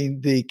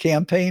campaign, the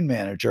campaign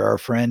manager, our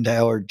friend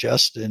Howard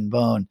Justin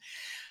Bone,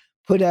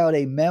 put out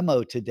a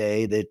memo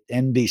today that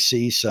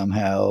NBC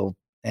somehow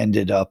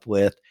ended up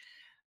with,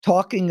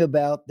 talking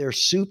about their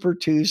Super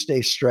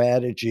Tuesday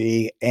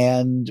strategy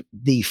and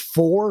the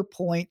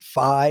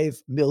 $4.5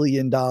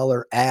 million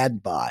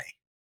ad buy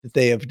that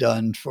they have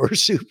done for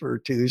Super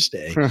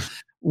Tuesday,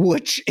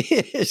 which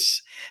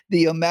is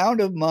the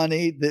amount of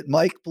money that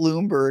Mike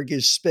Bloomberg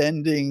is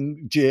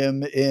spending,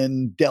 Jim,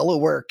 in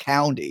Delaware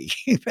County,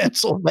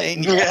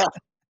 Pennsylvania. Yeah.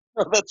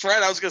 That's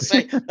right. I was going to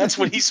say that's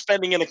what he's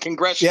spending in a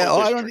congressional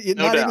district.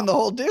 Not even the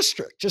whole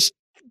district, just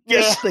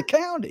the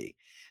county.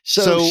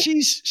 So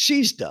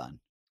she's done.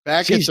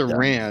 Back at the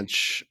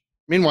ranch.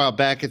 Meanwhile,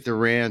 back at the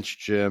ranch,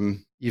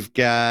 Jim, you've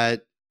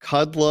got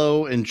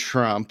Kudlow and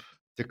Trump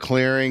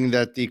declaring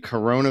that the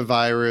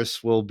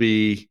coronavirus will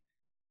be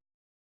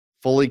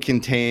fully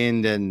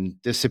contained and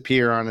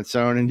disappear on its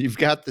own. And you've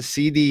got the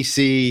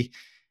CDC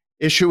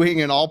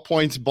issuing an all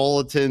points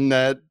bulletin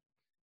that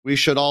we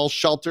should all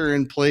shelter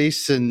in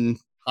place and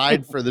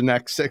hide for the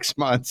next 6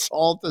 months,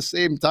 all at the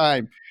same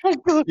time.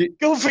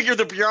 Go figure.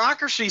 The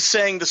bureaucracy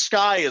saying the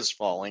sky is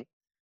falling,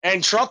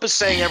 and Trump is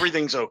saying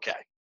everything's okay.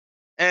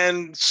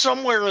 And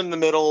somewhere in the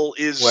middle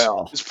is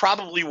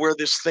probably where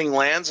this thing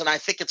lands. And I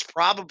think it's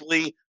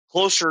probably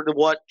closer to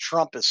what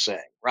Trump is saying,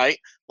 right?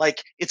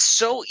 Like, it's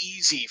so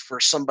easy for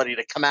somebody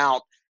to come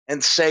out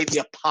and say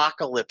the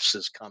apocalypse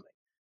is coming.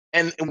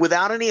 And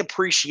without any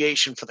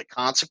appreciation for the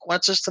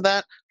consequences to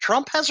that,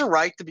 Trump has a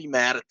right to be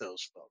mad at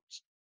those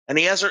folks. And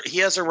he has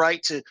a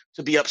right to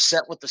be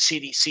upset with the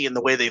CDC and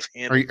the way they've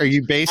handled it. Are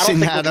you basing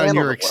that on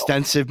your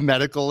extensive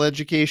medical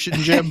education,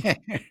 Jim?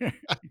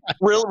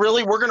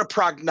 Really, we're going to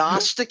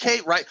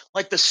prognosticate, right?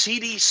 Like the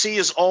CDC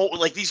is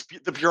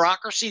the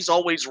bureauccy is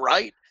always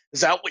right. Is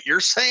that what you're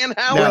saying,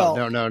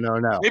 Howard?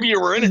 No. Maybe you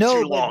were in it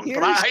too long,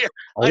 but I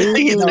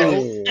think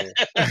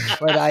it's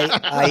but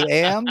I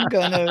am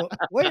gonna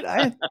wait.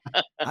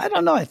 I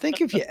don't know. I think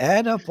if you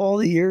add up all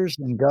the years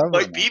in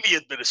government, might be the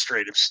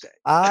administrative state.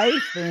 I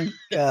think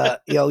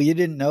you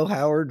didn't know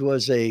Howard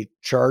was a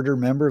charter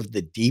member of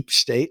the deep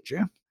state,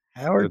 Jim.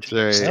 Howard's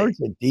a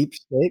deep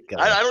state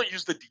guy. I don't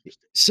use the deep state.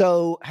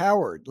 So,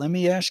 Howard, let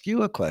me ask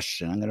you a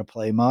question. I'm going to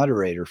play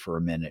moderator for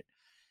a minute.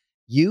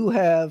 You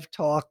have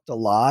talked a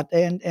lot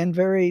and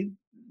very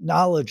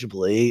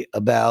knowledgeably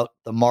about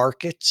the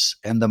markets,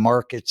 and the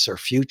markets are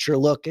future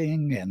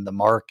looking and the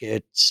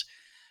markets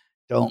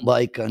don't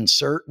like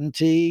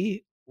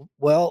uncertainty.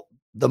 Well,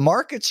 the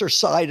markets are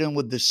siding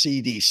with the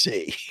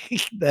CDC.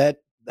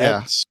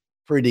 That's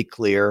pretty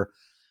clear.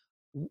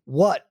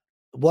 What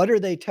are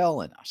they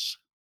telling us?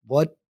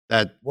 What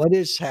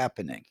is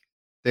happening?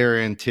 They're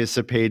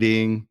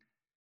anticipating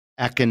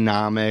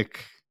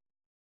economic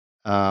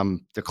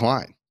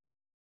decline.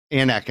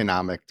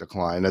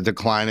 A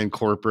decline in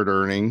corporate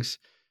earnings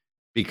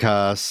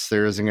because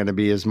there isn't going to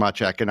be as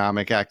much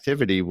economic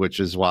activity,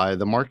 which is why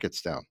the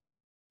market's down.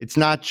 It's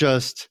not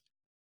just,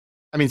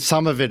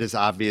 some of it is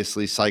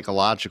obviously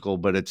psychological,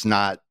 but it's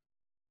not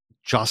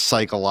just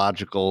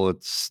psychological.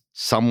 It's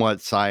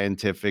somewhat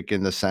scientific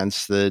in the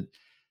sense that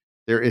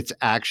It's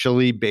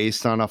actually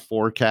based on a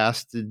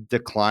forecasted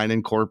decline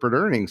in corporate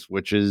earnings,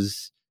 which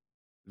is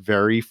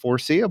very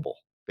foreseeable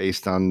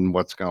based on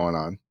what's going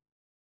on.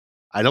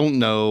 I don't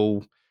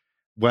know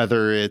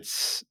whether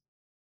this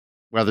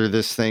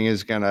thing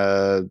is going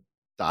to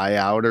die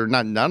out or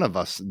not. None of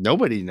us,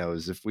 nobody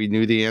knows. If we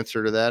knew the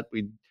answer to that,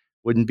 we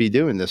wouldn't be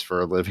doing this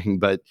for a living.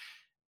 But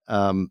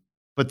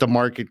the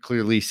market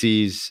clearly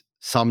sees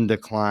some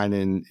decline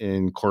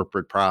in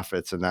corporate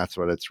profits, and that's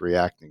what it's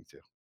reacting to.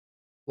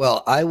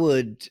 Well, I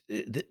would,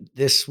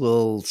 this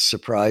will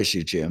surprise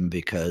you, Jim,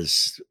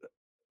 because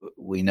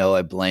we know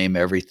I blame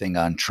everything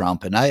on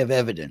Trump, and I have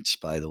evidence,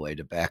 by the way,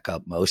 to back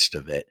up most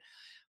of it.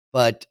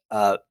 But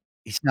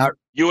he's not.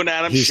 You and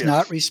Adam He's Schiff.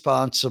 not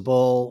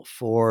responsible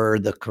for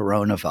the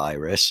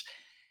coronavirus,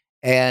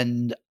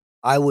 and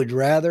I would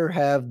rather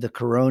have the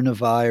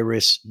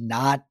coronavirus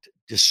not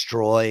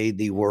destroy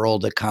the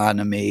world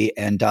economy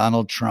and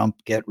Donald Trump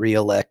get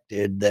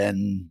reelected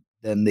than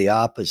the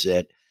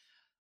opposite.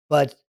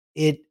 But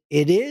it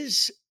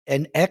is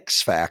an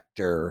X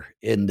factor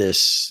in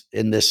this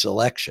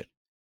election.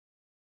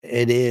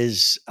 It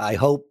is, I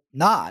hope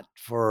not,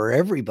 for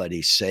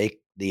everybody's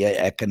sake, the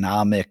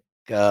economic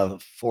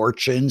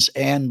fortunes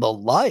and the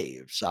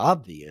lives,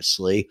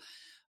 obviously,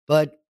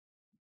 but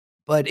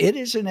it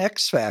is an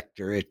X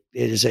factor. It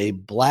is a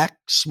black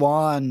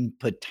swan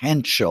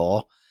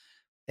potential,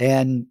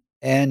 and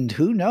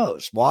who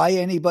knows why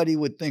anybody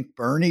would think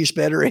Bernie's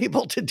better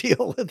able to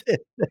deal with it.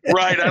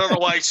 Right. I don't know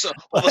why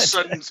all of a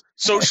sudden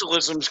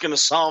socialism is going to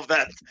solve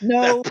that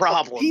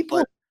problem. People,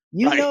 but,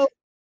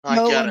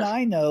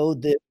 I know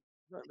that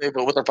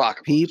but with their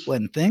pocketbooks.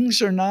 When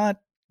things are not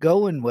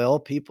going well,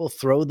 people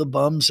throw the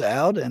bums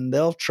out and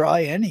they'll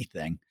try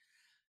anything.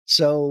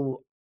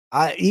 So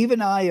I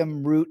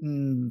am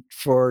rooting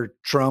for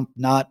Trump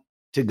not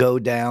to go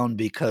down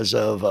because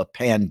of a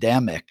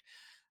pandemic,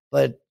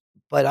 but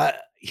I,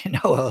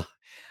 a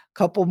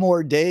couple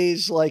more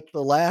days like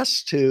the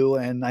last two,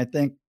 and I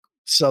think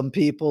some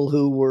people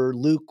who were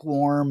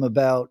lukewarm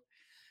about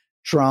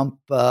Trump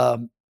are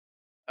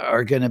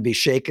going to be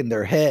shaking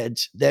their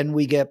heads. Then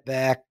we get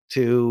back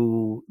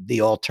to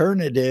the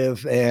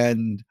alternative,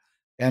 and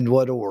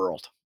what a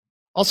world.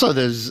 Also,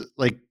 there's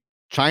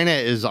China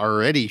is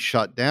already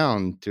shut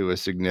down to a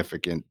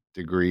significant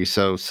degree.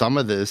 So some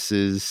of this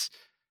is,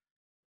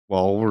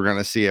 we're going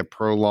to see a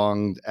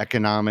prolonged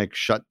economic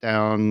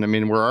shutdown. I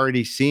mean, we're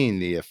already seeing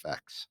the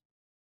effects.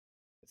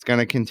 It's going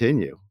to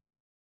continue.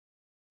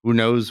 Who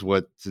knows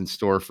what's in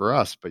store for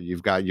us, but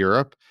you've got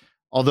Europe.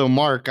 Although,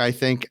 Mark, I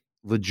think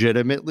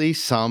legitimately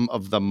some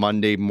of the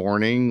Monday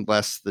morning,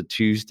 less the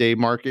Tuesday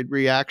market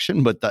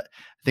reaction, but I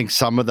think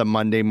some of the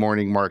Monday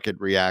morning market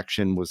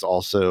reaction was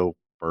also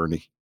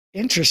Bernie.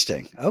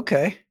 Interesting.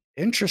 Okay.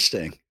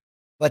 Interesting.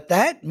 But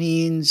that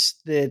means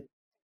that.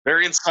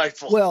 Very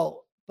insightful.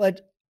 Well,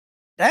 but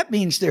that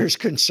means there's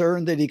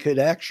concern that he could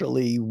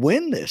actually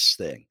win this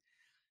thing.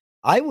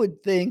 I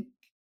would think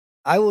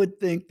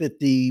that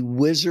the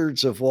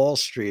wizards of Wall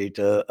Street,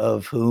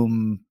 of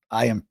whom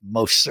I am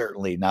most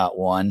certainly not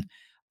one,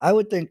 I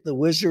would think the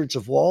wizards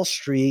of Wall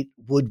Street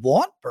would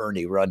want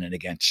Bernie running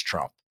against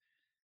Trump.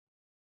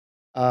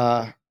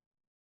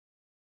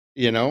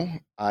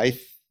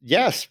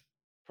 Yes.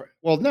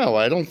 Well, no,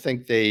 I don't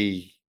think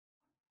if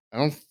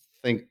Wall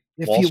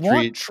Street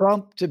want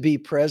Trump to be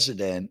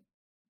president,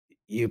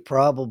 you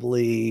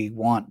probably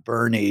want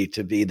Bernie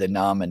to be the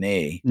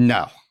nominee.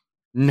 No.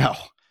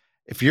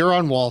 If you're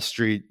on Wall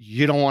Street,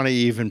 you don't want to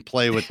even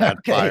play with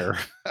that fire.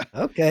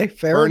 Okay,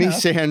 fair Bernie enough.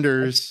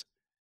 Sanders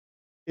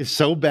is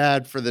so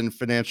bad for the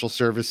financial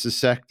services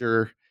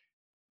sector.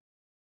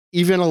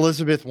 Even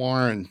Elizabeth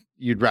Warren,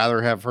 you'd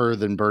rather have her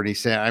than Bernie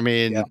Sanders. I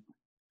mean,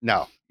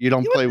 no, you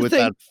don't play with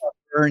that.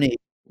 Bernie.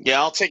 Yeah,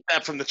 I'll take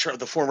that from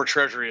the former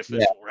Treasury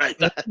official, right?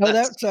 No,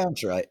 that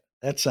sounds right.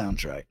 That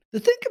sounds right. The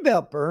thing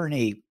about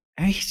Bernie,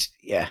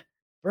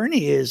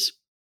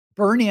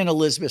 Bernie and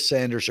Elizabeth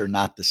Sanders are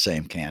not the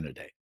same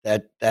candidate.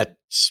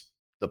 That's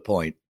the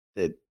point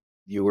that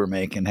you were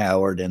making,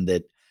 Howard, and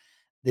that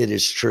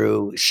is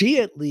true. She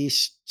at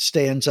least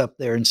stands up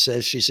there and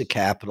says she's a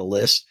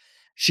capitalist.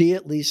 She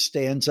at least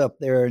stands up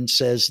there and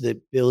says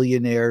that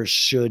billionaires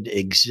should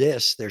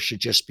exist. There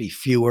should just be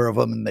fewer of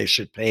them and they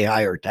should pay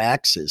higher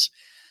taxes.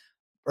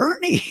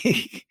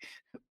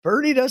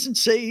 Bernie doesn't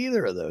say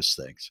either of those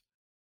things.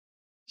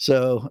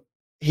 So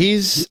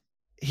he's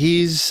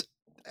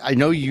I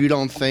know you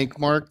don't think,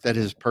 Mark, that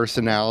his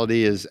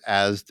personality is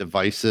as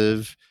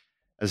divisive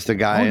as the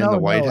guy in the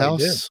White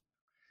House.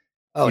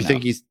 You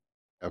think he's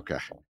okay?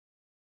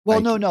 Well,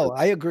 no,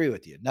 I agree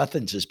with you.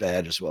 Nothing's as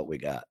bad as what we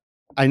got.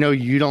 I know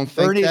you don't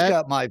think Bernie's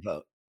got my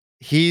vote.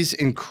 He's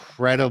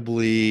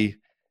incredibly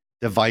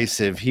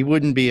divisive. He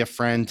wouldn't be a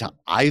friend to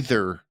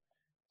either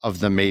of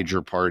the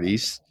major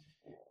parties.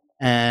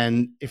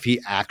 And if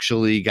he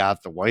actually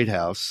got the White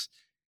House,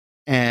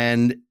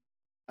 and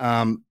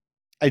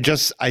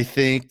I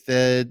think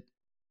that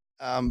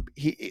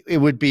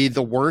it would be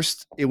the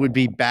worst. It would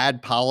be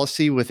bad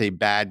policy with a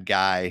bad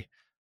guy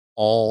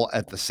all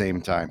at the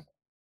same time.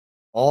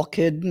 All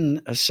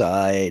kidding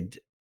aside,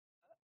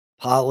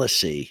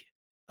 policy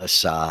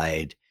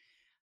aside,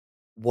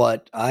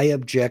 what I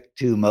object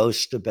to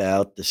most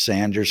about the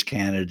Sanders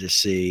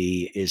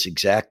candidacy is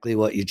exactly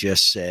what you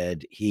just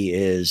said. He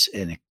is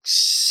an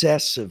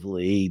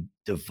excessively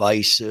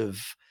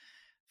divisive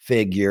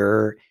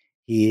figure.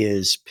 He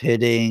is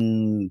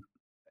pitting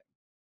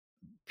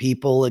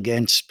people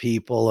against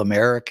people,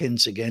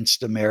 Americans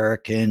against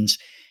Americans.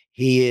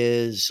 He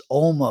is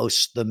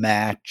almost the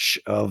match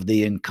of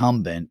the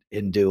incumbent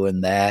in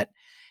doing that.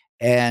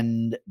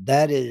 And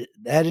that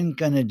ain't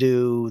going to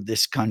do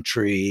this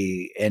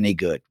country any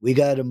good. We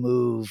got to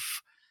move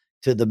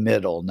to the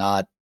middle,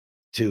 not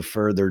to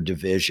further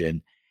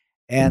division.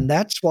 And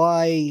that's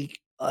why,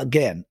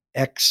 again,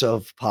 X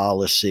of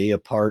policy,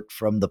 apart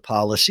from the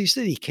policies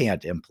that he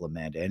can't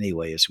implement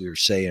anyway, as we were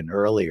saying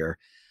earlier,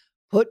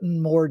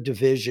 putting more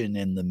division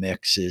in the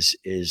mix is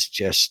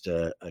just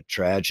a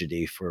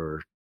tragedy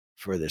for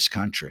this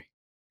country.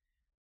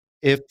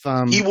 If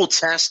he will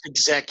test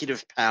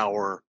executive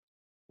power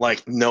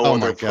like no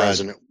other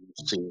president we've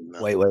seen.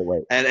 Wait.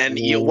 And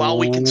while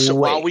we can no,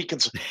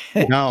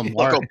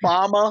 look,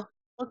 Obama.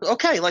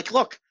 Okay,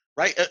 look,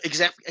 right?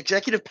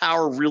 Executive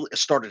power really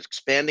started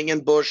expanding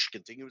in Bush,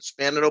 continued to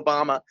expand in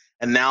Obama,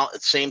 and now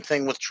it's same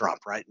thing with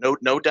Trump, right?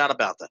 No doubt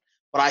about that.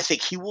 But I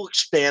think he will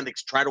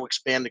try to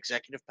expand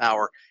executive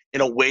power in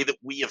a way that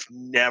we have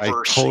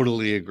never seen. I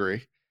totally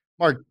agree.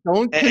 Mark,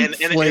 don't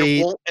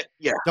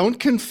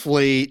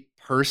conflate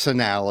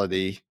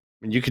personality.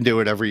 I mean, you can do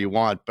whatever you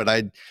want, but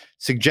I'd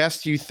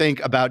suggest you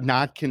think about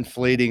not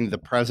conflating the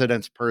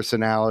president's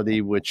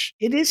personality, which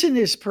it isn't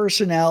his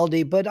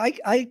personality, but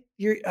I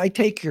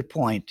take your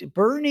point.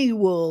 Bernie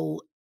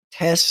will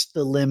test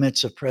the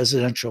limits of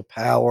presidential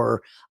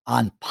power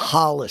on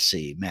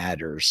policy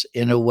matters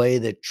in a way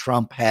that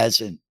Trump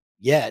hasn't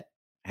yet.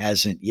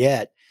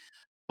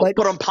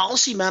 But on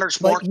policy matters,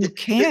 Mark, you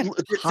can't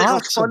they're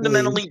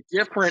fundamentally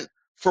different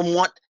from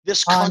what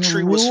this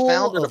country was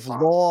founded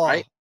upon, law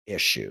right?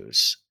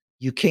 Issues.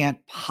 You can't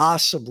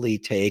possibly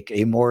take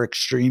a more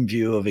extreme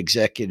view of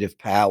executive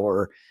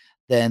power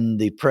than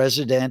the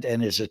president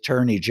and his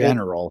attorney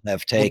general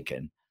have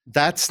taken.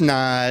 That's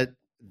not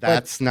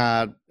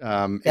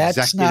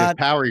executive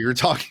power. You're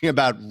talking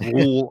about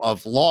rule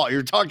of law.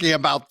 You're talking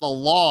about the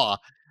law.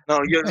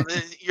 No, you're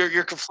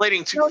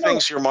conflating two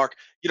things here, Mark.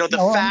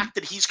 The fact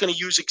that he's going to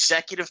use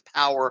executive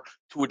power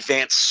to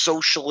advance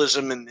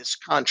socialism in this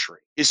country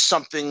is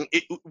something.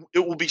 It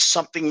will be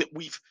something that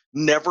we've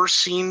never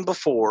seen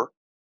before.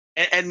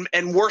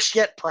 And worse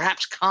yet,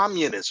 perhaps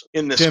communism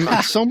in this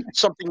country.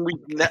 Something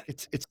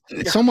it's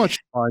so much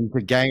fun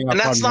to gang up on. And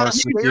that's not a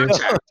scare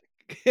tactic.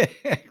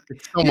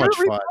 It's so much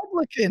fun.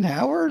 Republican,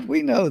 Howard.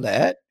 We know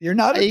that. You're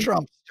not a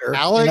Trumpster.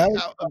 Alex,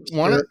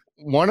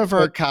 one of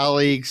our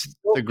colleagues,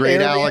 the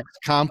great Alex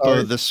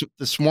Campo,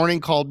 this morning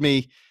called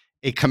me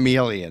a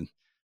chameleon.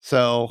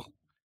 So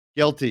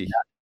guilty.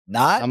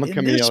 I'm a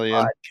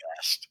chameleon.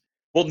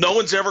 Well, no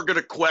one's ever going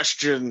to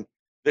question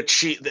that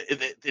she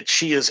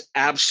is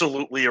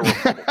absolutely a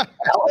Republican.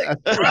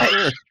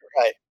 Right.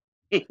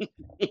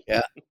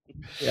 Yeah.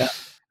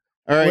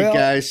 All right,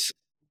 guys.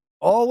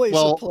 Always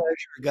a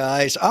pleasure,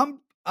 guys. I'm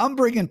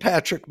bringing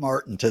Patrick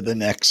Martin to the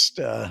next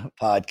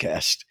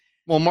podcast.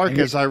 Well, Mark,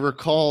 as I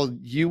recall,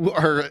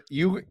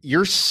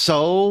 you're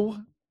so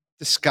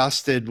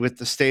disgusted with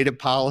the state of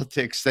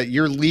politics that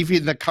you're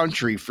leaving the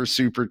country for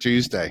Super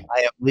Tuesday. I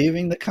am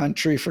leaving the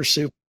country for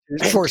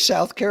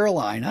South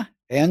Carolina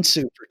and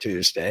Super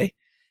Tuesday.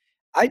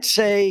 I'd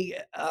say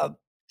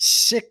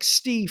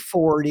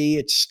 60-40.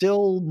 It's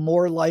still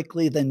more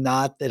likely than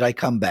not that I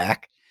come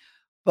back,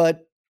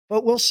 but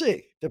we'll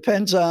see.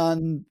 Depends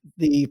on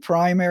the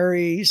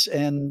primaries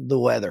and the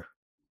weather.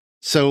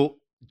 So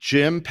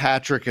Jim,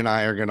 Patrick, and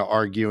I are going to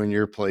argue in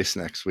your place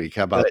next week.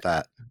 How about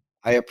that?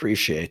 I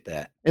appreciate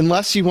that.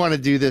 Unless you want to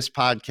do this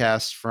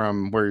podcast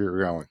from where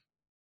you're going.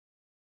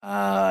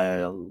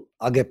 I'll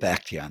get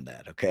back to you on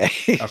that. Okay.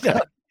 Okay.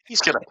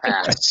 He's going to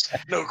pass.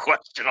 No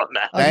question on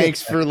that.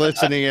 Thanks for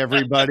listening,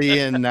 everybody.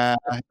 And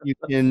you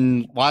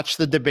can watch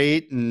the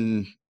debate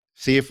and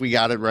see if we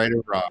got it right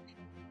or wrong.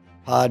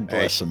 God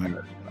bless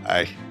America.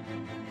 Bye.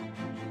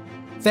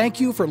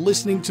 Thank you for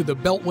listening to the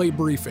Beltway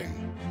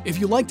Briefing. If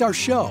you liked our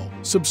show,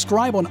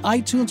 subscribe on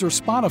iTunes or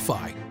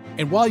Spotify.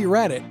 And while you're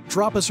at it,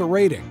 drop us a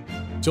rating.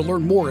 To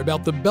learn more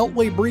about the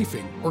Beltway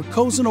Briefing or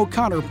Cozen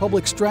O'Connor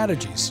Public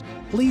Strategies,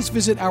 please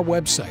visit our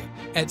website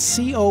at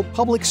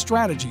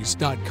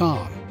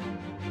copublicstrategies.com.